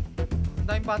 Ang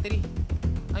daming battery.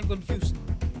 I'm confused.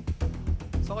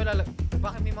 So,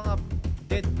 bakit may mga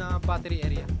dead na battery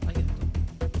area? Ay, ito.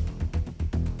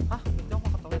 Ha? Ba't di ako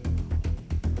makatawid?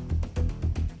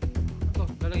 Ano to?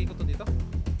 Lalagay ko to dito?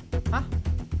 Ha?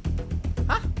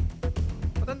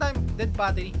 Ba't ang daming dead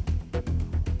battery?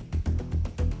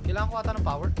 Kailangan ko ata ng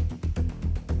power?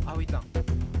 Wait lang.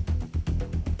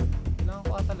 Kailangan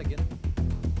ko ata lagyan.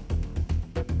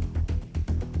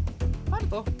 Paano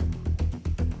to?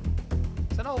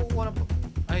 Saan ako kukuha ng...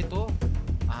 ito.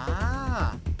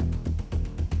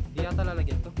 Hindi yata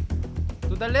lalagyan to.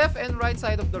 To the left and right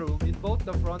side of the room, in both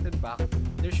the front and back,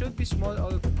 there should be small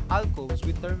alcoves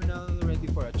with terminal ready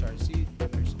for a charge. See,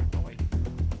 okay.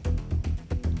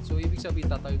 So, ibig sabihin,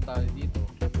 tatayo tayo dito.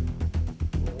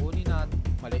 Kukunin natin.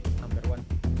 Mali, number 1.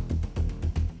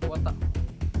 What the...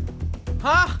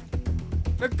 Ha?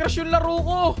 Nag-crash yung laro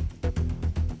ko!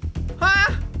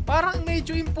 Ha? Parang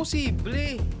medyo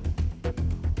imposible.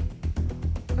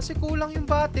 Kasi kulang yung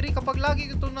battery. Kapag lagi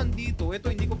ito nandito,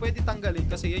 ito hindi ko pwede tanggalin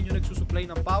kasi yan yung nagsusupply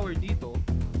ng power dito.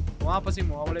 Kung mapasin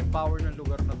mo, wala yung power ng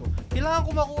lugar na to. Kailangan ko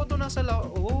makuha ito nasa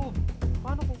loob.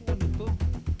 Paano kukunin to?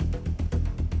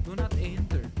 Do not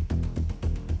enter.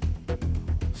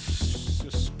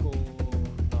 Sus ko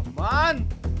naman.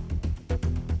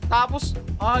 Tapos,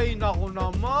 ay naku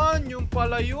naman, yung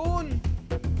pala yun.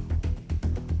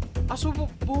 So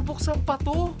bubuksan pa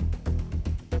to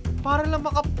para lang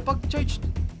makapag-charge.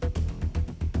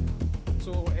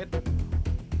 So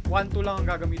 1-2 lang ang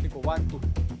gagamitin ko. 1-2.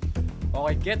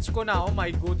 Okay, gets ko na. Oh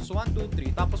my god. So 1, 2,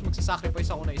 3. Tapos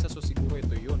magsasacrifice ako na isa. So siguro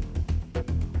ito yun.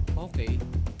 Okay.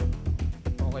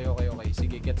 Okay.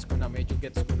 Sige, gets ko na. Medyo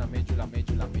lang.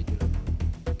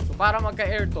 So, para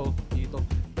magka-air to, dito.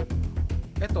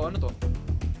 Eto, ano to?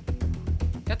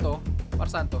 Eto, para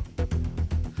saan to?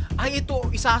 Ay, ito,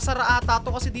 isasara ata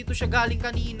to kasi dito siya galing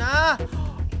kanina.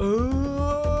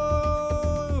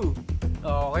 Oh!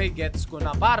 Okay, gets ko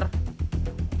na, par.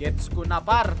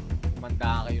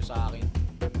 Kumanda kayo sa akin.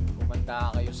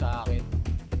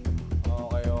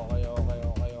 Okay.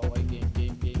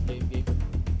 Game.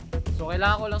 So,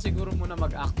 kailangan ko lang siguro muna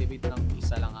mag-activate ng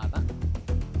isa lang ata.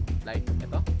 Like,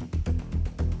 ito.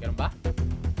 Ganun ba?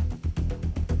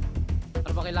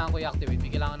 Ano ba kailangan ko i-activate?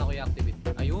 May kailangan ako i-activate.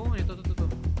 Ayun, ito.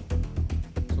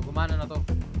 So, gumana na to.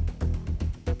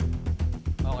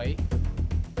 Okay.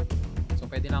 So,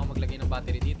 pwede na ako maglagay ng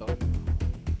battery dito.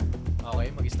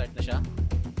 Okay, mag-start na siya.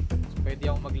 So, pwede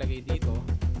ako maglagay dito.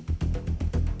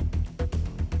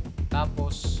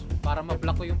 Tapos, para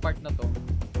ma-block ko yung part na to,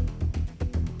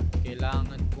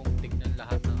 kailangan kong tignan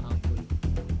lahat ng angle.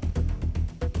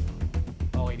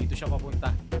 Okay, dito siya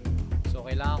papunta. So,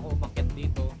 kailangan ko umakyat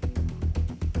dito.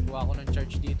 Kuha ko ng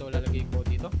charge dito. Lalagay ko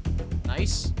dito.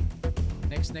 Nice.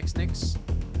 Next.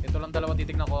 Ito lang dalawa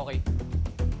titignan ko. Okay.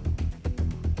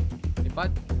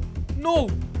 Lipad.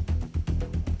 No!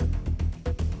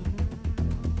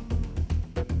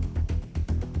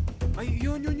 Ay,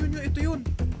 yun. Ito yun.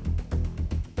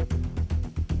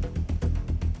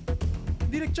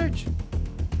 Direct charge.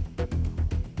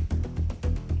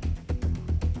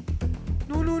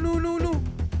 No.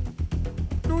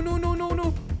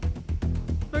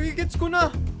 Nagigets ko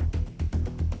na.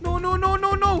 No.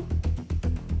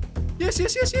 Yes.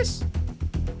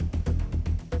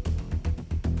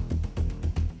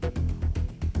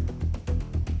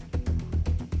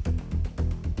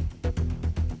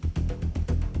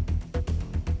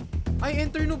 Ay,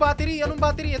 enter no battery. Anong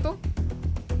battery ito?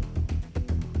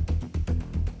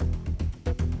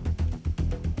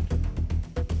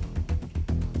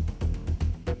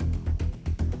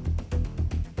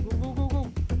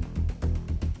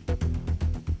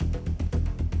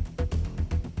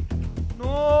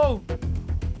 Go.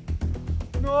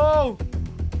 No.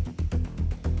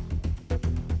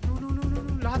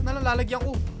 Lahat na lang lalagyan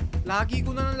ko. Lagi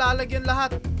ko na lang lalagyan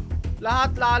lahat.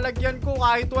 Lahat lalagyan ko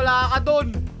kahit wala ka doon.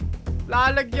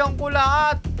 Lalagyan ko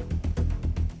lahat.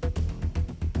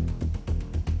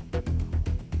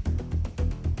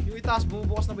 Yung itaas,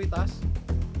 bumubukas na ba itaas?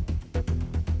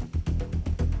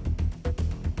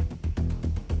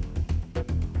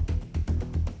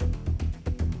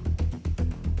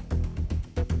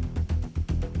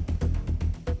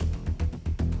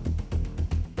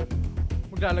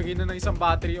 Maglalagay na ng isang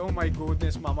battery. Oh my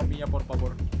goodness, Mamma Mia, por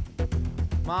favor.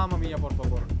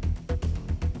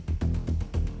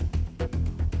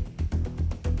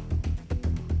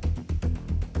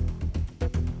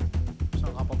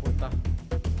 Saan ka papunta?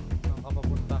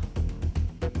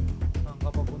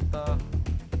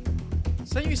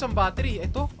 Saan yung isang battery?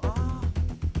 Ito? Oh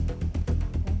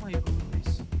my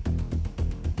goodness.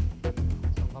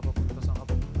 Saan ka papunta?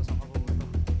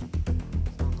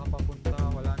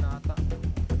 Wala na ata.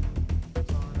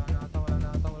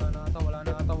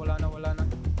 Wala na.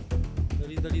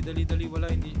 Dali. Wala.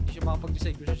 Hindi siya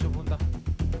makapag-decide kung saan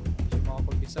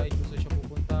siya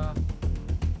pupunta.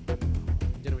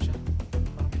 Diyan ba siya?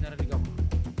 Parang may narinig ako.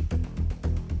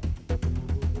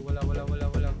 Wala.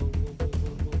 Go.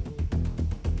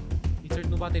 Insert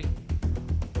no battery.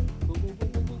 Go.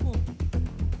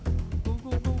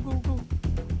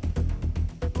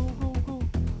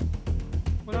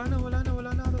 Wala na.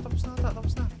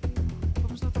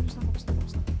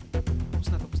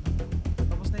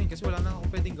 Tapos na yun kasi wala na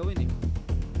akong pwedeng gawin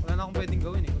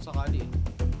eh. Kung sakali eh.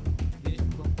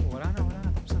 Wala na.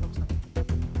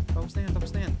 Tapos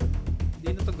na yan. Hindi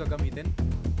na ito gagamitin.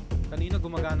 Kanina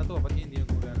gumagana to. Ba't hindi na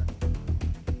gumagana?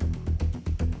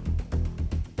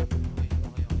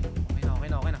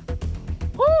 Okay na.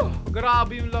 Woo!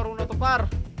 Grabe yung laro na to, par.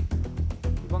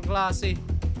 Ibang klase.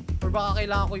 Or baka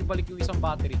kailangan ko ibalik yung isang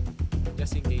battery.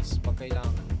 Just in case. Pag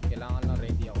kailangan lang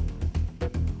ready ako.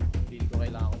 Feel ko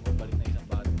kailangan ko magbalik na isang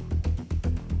battery.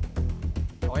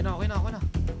 Okay na.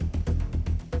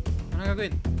 Ano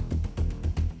gagawin?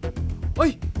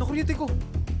 Ay! Nakuryente ko!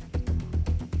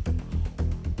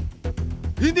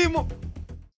 Hindi mo...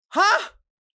 Ha?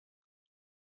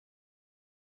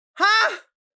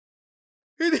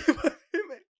 Hindi ba?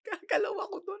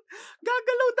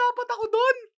 Gagalaw dapat ako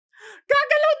doon!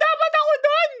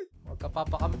 Huwag ka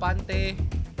papakampante.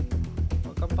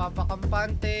 Huwag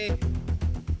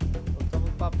kang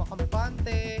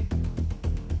magpapakampante.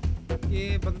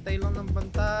 Okay, bantay lang ng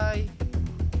bantay.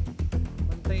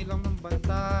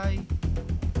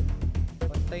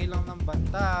 Bantay lang ng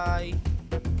bantay.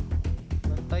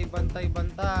 Bantay, bantay,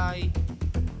 bantay.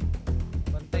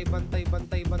 Bantay, bantay,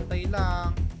 bantay, bantay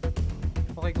lang.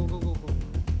 Okay, go, go, go, go.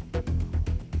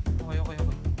 Okay, okay,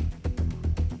 okay.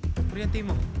 Orientin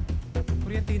mo.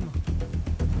 Orientin mo.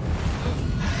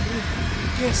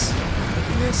 Yes!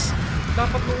 Yes!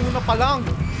 Dapat nung una pa lang!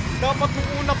 Dapat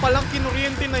nung una pa lang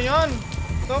kinoriente na yan!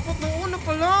 Dapat nung una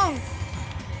pa lang!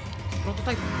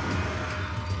 Prototype!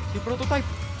 Si prototype!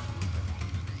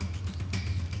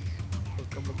 Huwag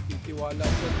ka magtitiwala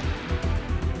dyan.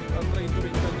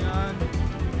 Tatraidorin ka niyan.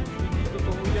 Hindi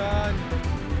totoo yan.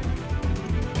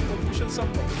 Huwag mo siyang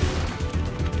samba.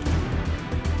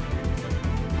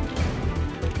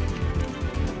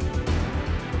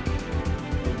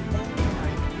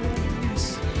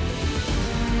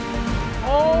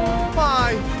 Oh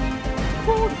my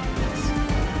goodness!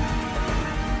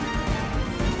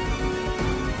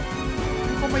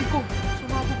 Ang kamay ko,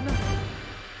 sumabog na.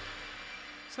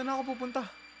 Saan ako pupunta?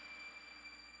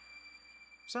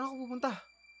 Saan ako pupunta?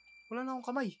 Wala na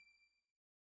akong kamay.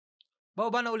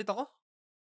 Bababa na ulit ako?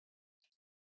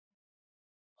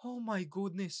 Oh my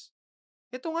goodness.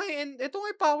 Ito nga yung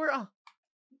power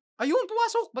Ayun,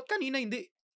 pumasok. Ba't kanina hindi?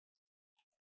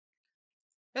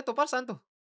 Ito, para saan to?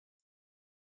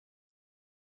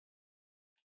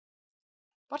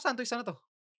 Para saan to? Isa na to?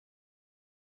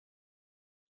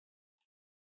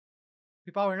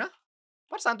 May power na?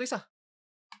 Para saan to isa?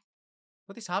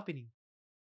 What is happening?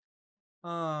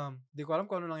 Di ko alam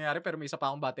kung ano nangyari pero may isa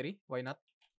pa akong battery. Why not?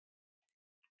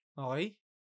 Okay.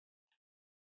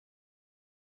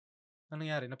 Ano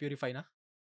nangyari? Na-purify na?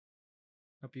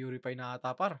 Na-purify na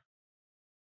ata par.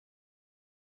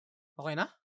 Okay na?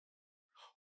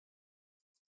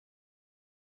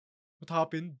 What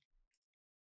happened?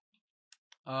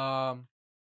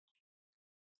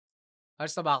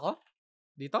 Alis na ba ako?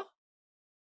 Dito?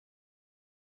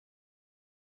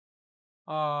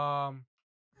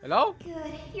 Hello?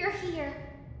 Good, you're here.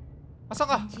 Asan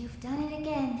ka? And you've done it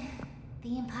again.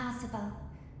 The impossible.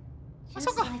 Just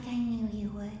Asan ka? like I knew you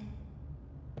would.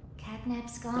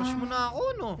 Catnap's Crush mo gone. na ako,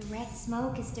 no? The red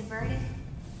smoke is diverted.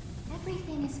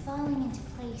 Everything is falling into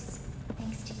place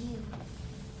thanks to you.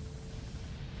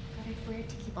 But if we're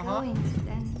to keep going,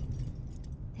 then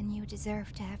you deserve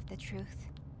to have the truth.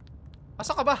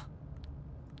 Asan ka ba?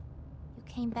 You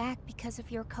came back because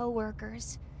of your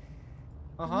co-workers.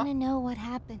 I want to know what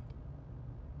happened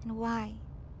and why.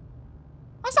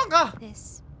 Asan ka?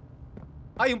 This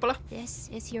Yun pala. is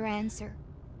your answer.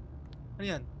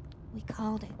 Ano yan? We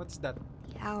called it What's that?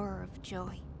 the hour of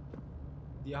joy.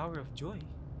 The hour of joy?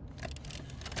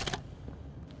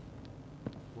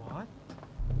 What?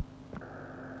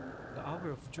 The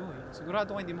hour of joy?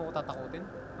 Sigurado ka hindi mo ko tatakutin?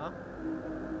 Ha?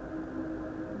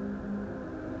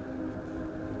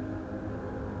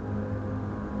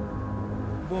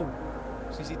 Wow!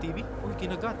 CCTV? Uy,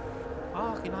 kinagat!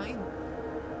 Kinain!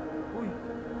 Uy!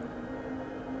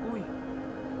 Uy!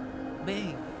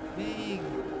 Bang! Bang!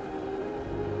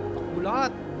 Takbo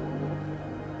lahat!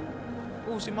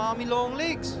 Oh, si Mami Long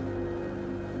Legs!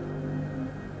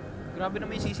 Grabe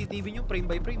naman yung CCTV nyo, frame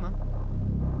by frame, ha?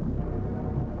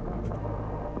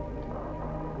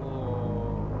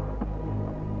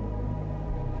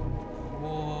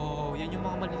 Wow! Yan yung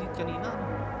mga malilit kanina, no?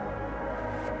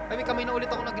 Ay, may kamay na ulit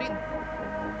ako na green.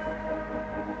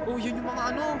 Oh, yun yung mga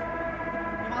ano.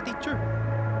 Yung mga teacher.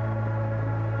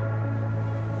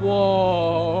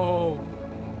 Wow!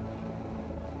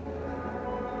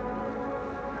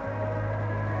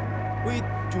 Wait,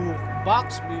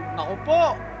 jukebox. Naku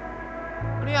po.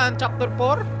 Ano yan? Chapter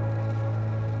 4?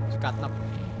 Si Catnap.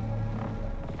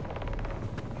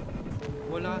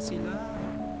 Wala sila.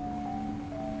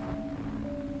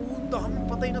 Oh, daming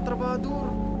patay na trabador.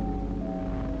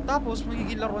 Tapos,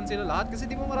 magiging laruan sila lahat kasi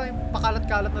di ba maraming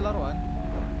pakalat-kalat na laruan.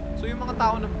 So, yung mga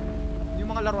tao na, yung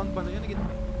mga laruan ba na yun,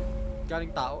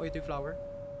 galing tao. Ito yung flower.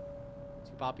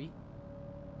 Si Papi.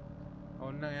 Oh,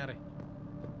 ano nangyari?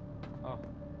 Oh.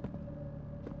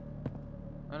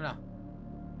 Ano na?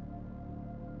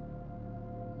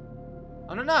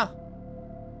 Ano na?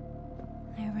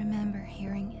 I remember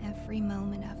hearing every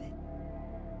moment of it.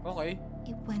 Okay.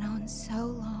 It went on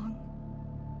so long.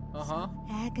 Uh-huh.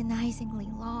 So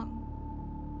agonizingly long.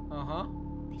 Uh-huh.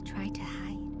 They tried to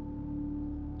hide,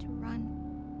 to run,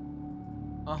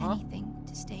 Uh-huh. anything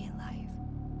to stay alive.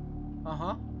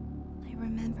 Uh-huh. I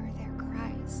remember their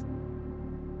cries.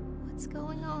 What's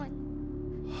going on?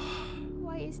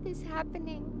 Why is this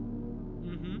happening?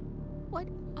 Mm-hmm.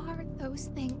 What are those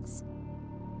things?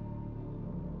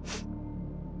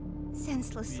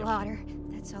 Senseless slaughter.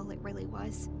 That's all it really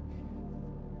was.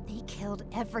 They killed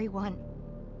everyone.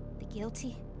 The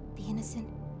guilty, the innocent,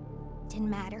 didn't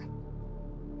matter.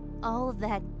 All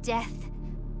that death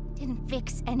didn't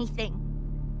fix anything.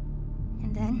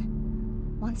 And then,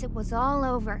 once it was all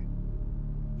over,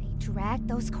 they dragged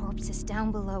those corpses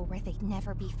down below where they'd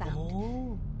never be found.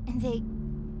 Oh. And they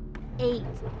ate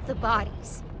the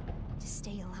bodies to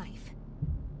stay alive.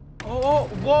 Oh,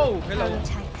 whoa! Hello.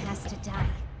 Playtime has to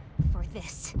die for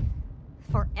this.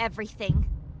 For everything.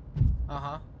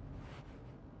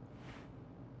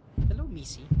 Hello,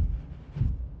 Missy.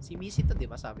 Si Missy to, di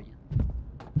ba? Sabi niya.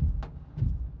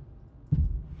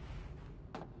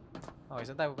 Okay,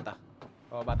 saan tayo pupunta?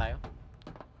 Bababa tayo?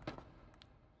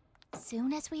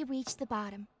 Soon as we reach the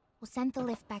bottom, we'll send the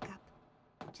lift back up.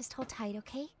 Just hold tight,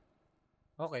 okay?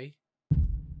 Okay.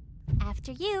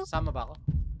 After you. Sama ba ako?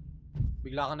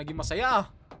 Bigla kang naging masaya ah.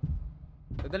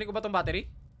 Dadalhin ko ba tong battery?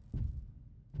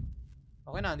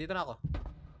 Okay na, dito na ako.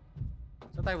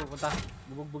 Saan tayo pupunta?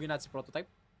 Bubugbugin natin si Prototype.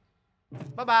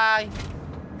 Bye-bye!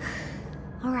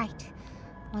 Alright.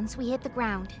 Once we hit the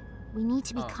ground, we need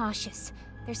to be cautious.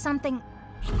 There's something...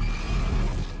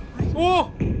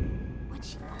 Oh!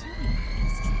 What's she doing?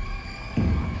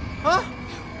 Huh?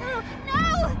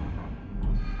 No!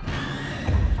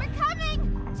 We're coming!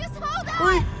 Just hold on!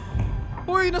 Uy!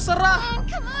 Uy, nasara!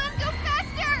 Come on, go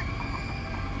faster!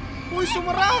 Uy,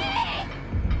 sumara!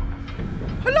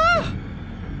 Hala!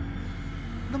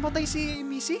 Namatay si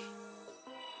Missy?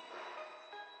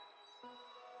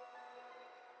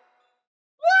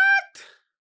 What?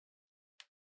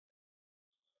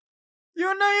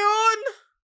 Yun na yun!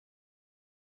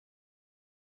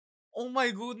 Oh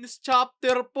my goodness,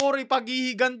 chapter 4,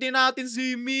 ipaghihiganti natin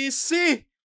si Missy!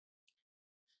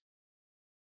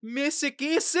 Missy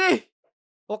Kissy!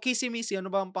 O Kissy Missy, ano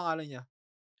ba ang pangalan niya?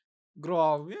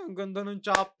 Grabe, ang ganda ng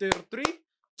chapter 3.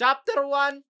 Chapter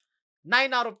 1,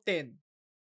 9 out of 10.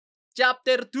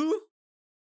 Chapter 2,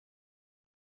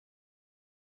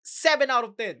 7 out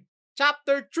of 10.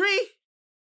 Chapter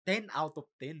 3, 10 out of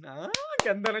 10. Ah,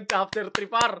 ganda ng chapter 3,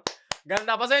 par.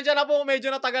 Ganda. Pasensya na po kung medyo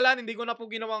natagalan. Hindi ko na po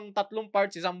ginawang 3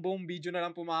 parts. Isang buong video na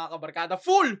lang po mga kabarkada.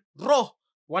 Full raw.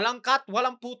 Walang cut,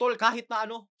 walang putol, kahit na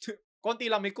ano. Konti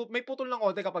lang. May putol lang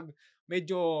konti kapag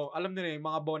medyo, alam nyo na yung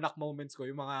mga bonak moments ko.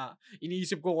 Yung mga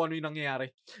iniisip ko kung ano yung nangyayari.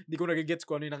 Hindi ko nagigets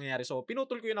kung ano yung nangyayari. So,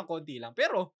 pinutol ko yun ng konti lang.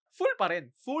 Pero, full pa rin.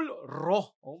 Full raw.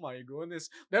 Oh my goodness.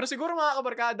 Pero siguro mga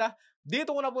kabarkada,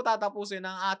 dito ko na po tatapusin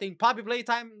ang ating Puppy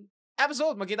Playtime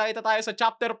episode. Magkita-kita tayo sa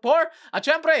chapter 4. At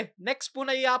syempre, next po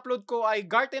na i-upload ko ay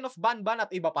Garden of Banban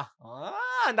at iba pa.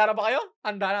 Handa na ba kayo?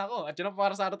 Handa na ako. At yun ang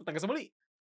para sa araw. Hanggang sa muli.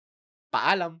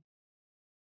 Paalam.